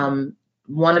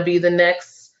 Want to be the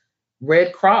next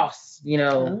Red Cross,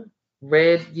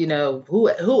 Red,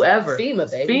 whoever.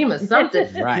 FEMA, baby. FEMA,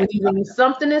 something. Right. When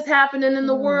something is happening in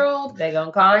the world, They're going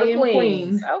to call I the am queen.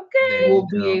 queen. Okay. We'll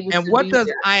be able And to what be does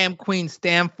there. I Am Queen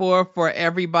stand for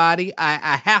everybody?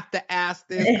 I have to ask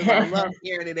this because I love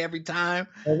hearing it every time.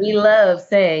 We love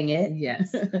saying it.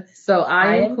 Yes. So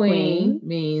I am queen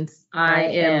means I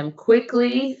am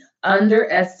quickly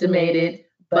underestimated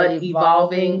but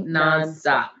evolving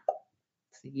nonstop.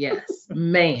 Yes,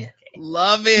 man.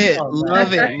 Love it. Oh,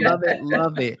 Love it. right. Love it.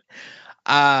 Love it.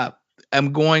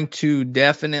 I'm going to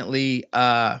definitely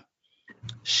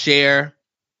share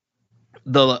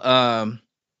the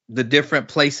different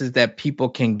places that people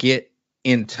can get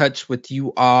in touch with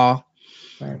you all.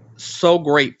 Right. So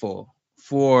grateful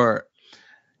for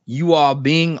you all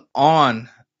being on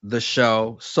the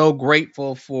show. So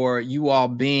grateful for you all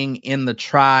being in the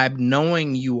tribe.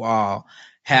 Knowing you all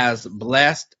has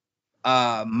blessed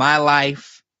my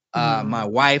life, my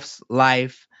wife's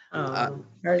life, Hers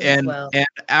as and well. and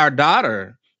our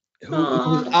daughter,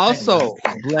 who's also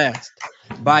blessed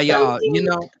by y'all.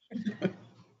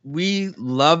 We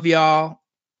love y'all.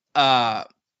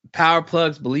 Power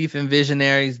Plugs, Belief in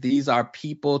Visionaries. These are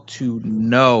people to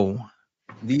know.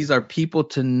 These are people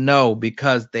to know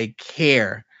because they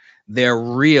care. They're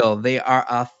real. They are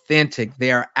authentic.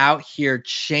 They are out here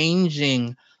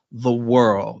changing the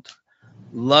world.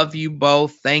 Love you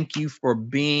both. Thank you for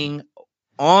being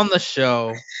on the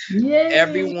show. Yay.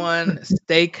 Everyone,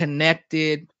 stay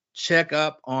connected. Check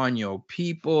up on your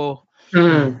people.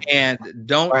 And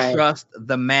don't trust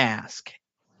the mask.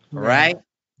 Right?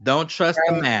 Don't trust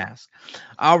the mask.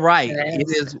 All right. It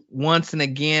is once and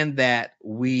again that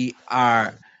we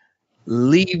are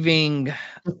leaving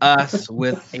us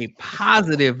with a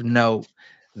positive note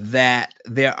that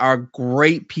there are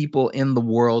great people in the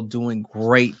world doing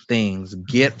great things.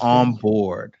 Get on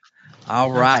board.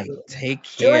 All right. Take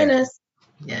care. Join us.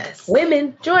 Yes.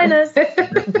 Women, join us.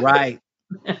 Right.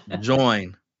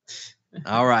 Join.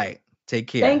 All right. Take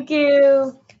care. Thank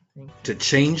you. To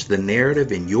change the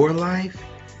narrative in your life,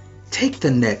 take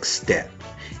the next step.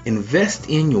 Invest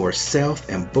in yourself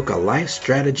and book a life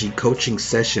strategy coaching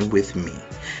session with me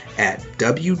at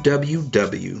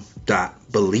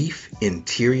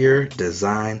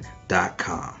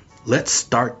www.beliefinteriordesign.com. Let's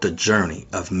start the journey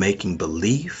of making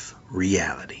belief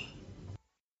reality.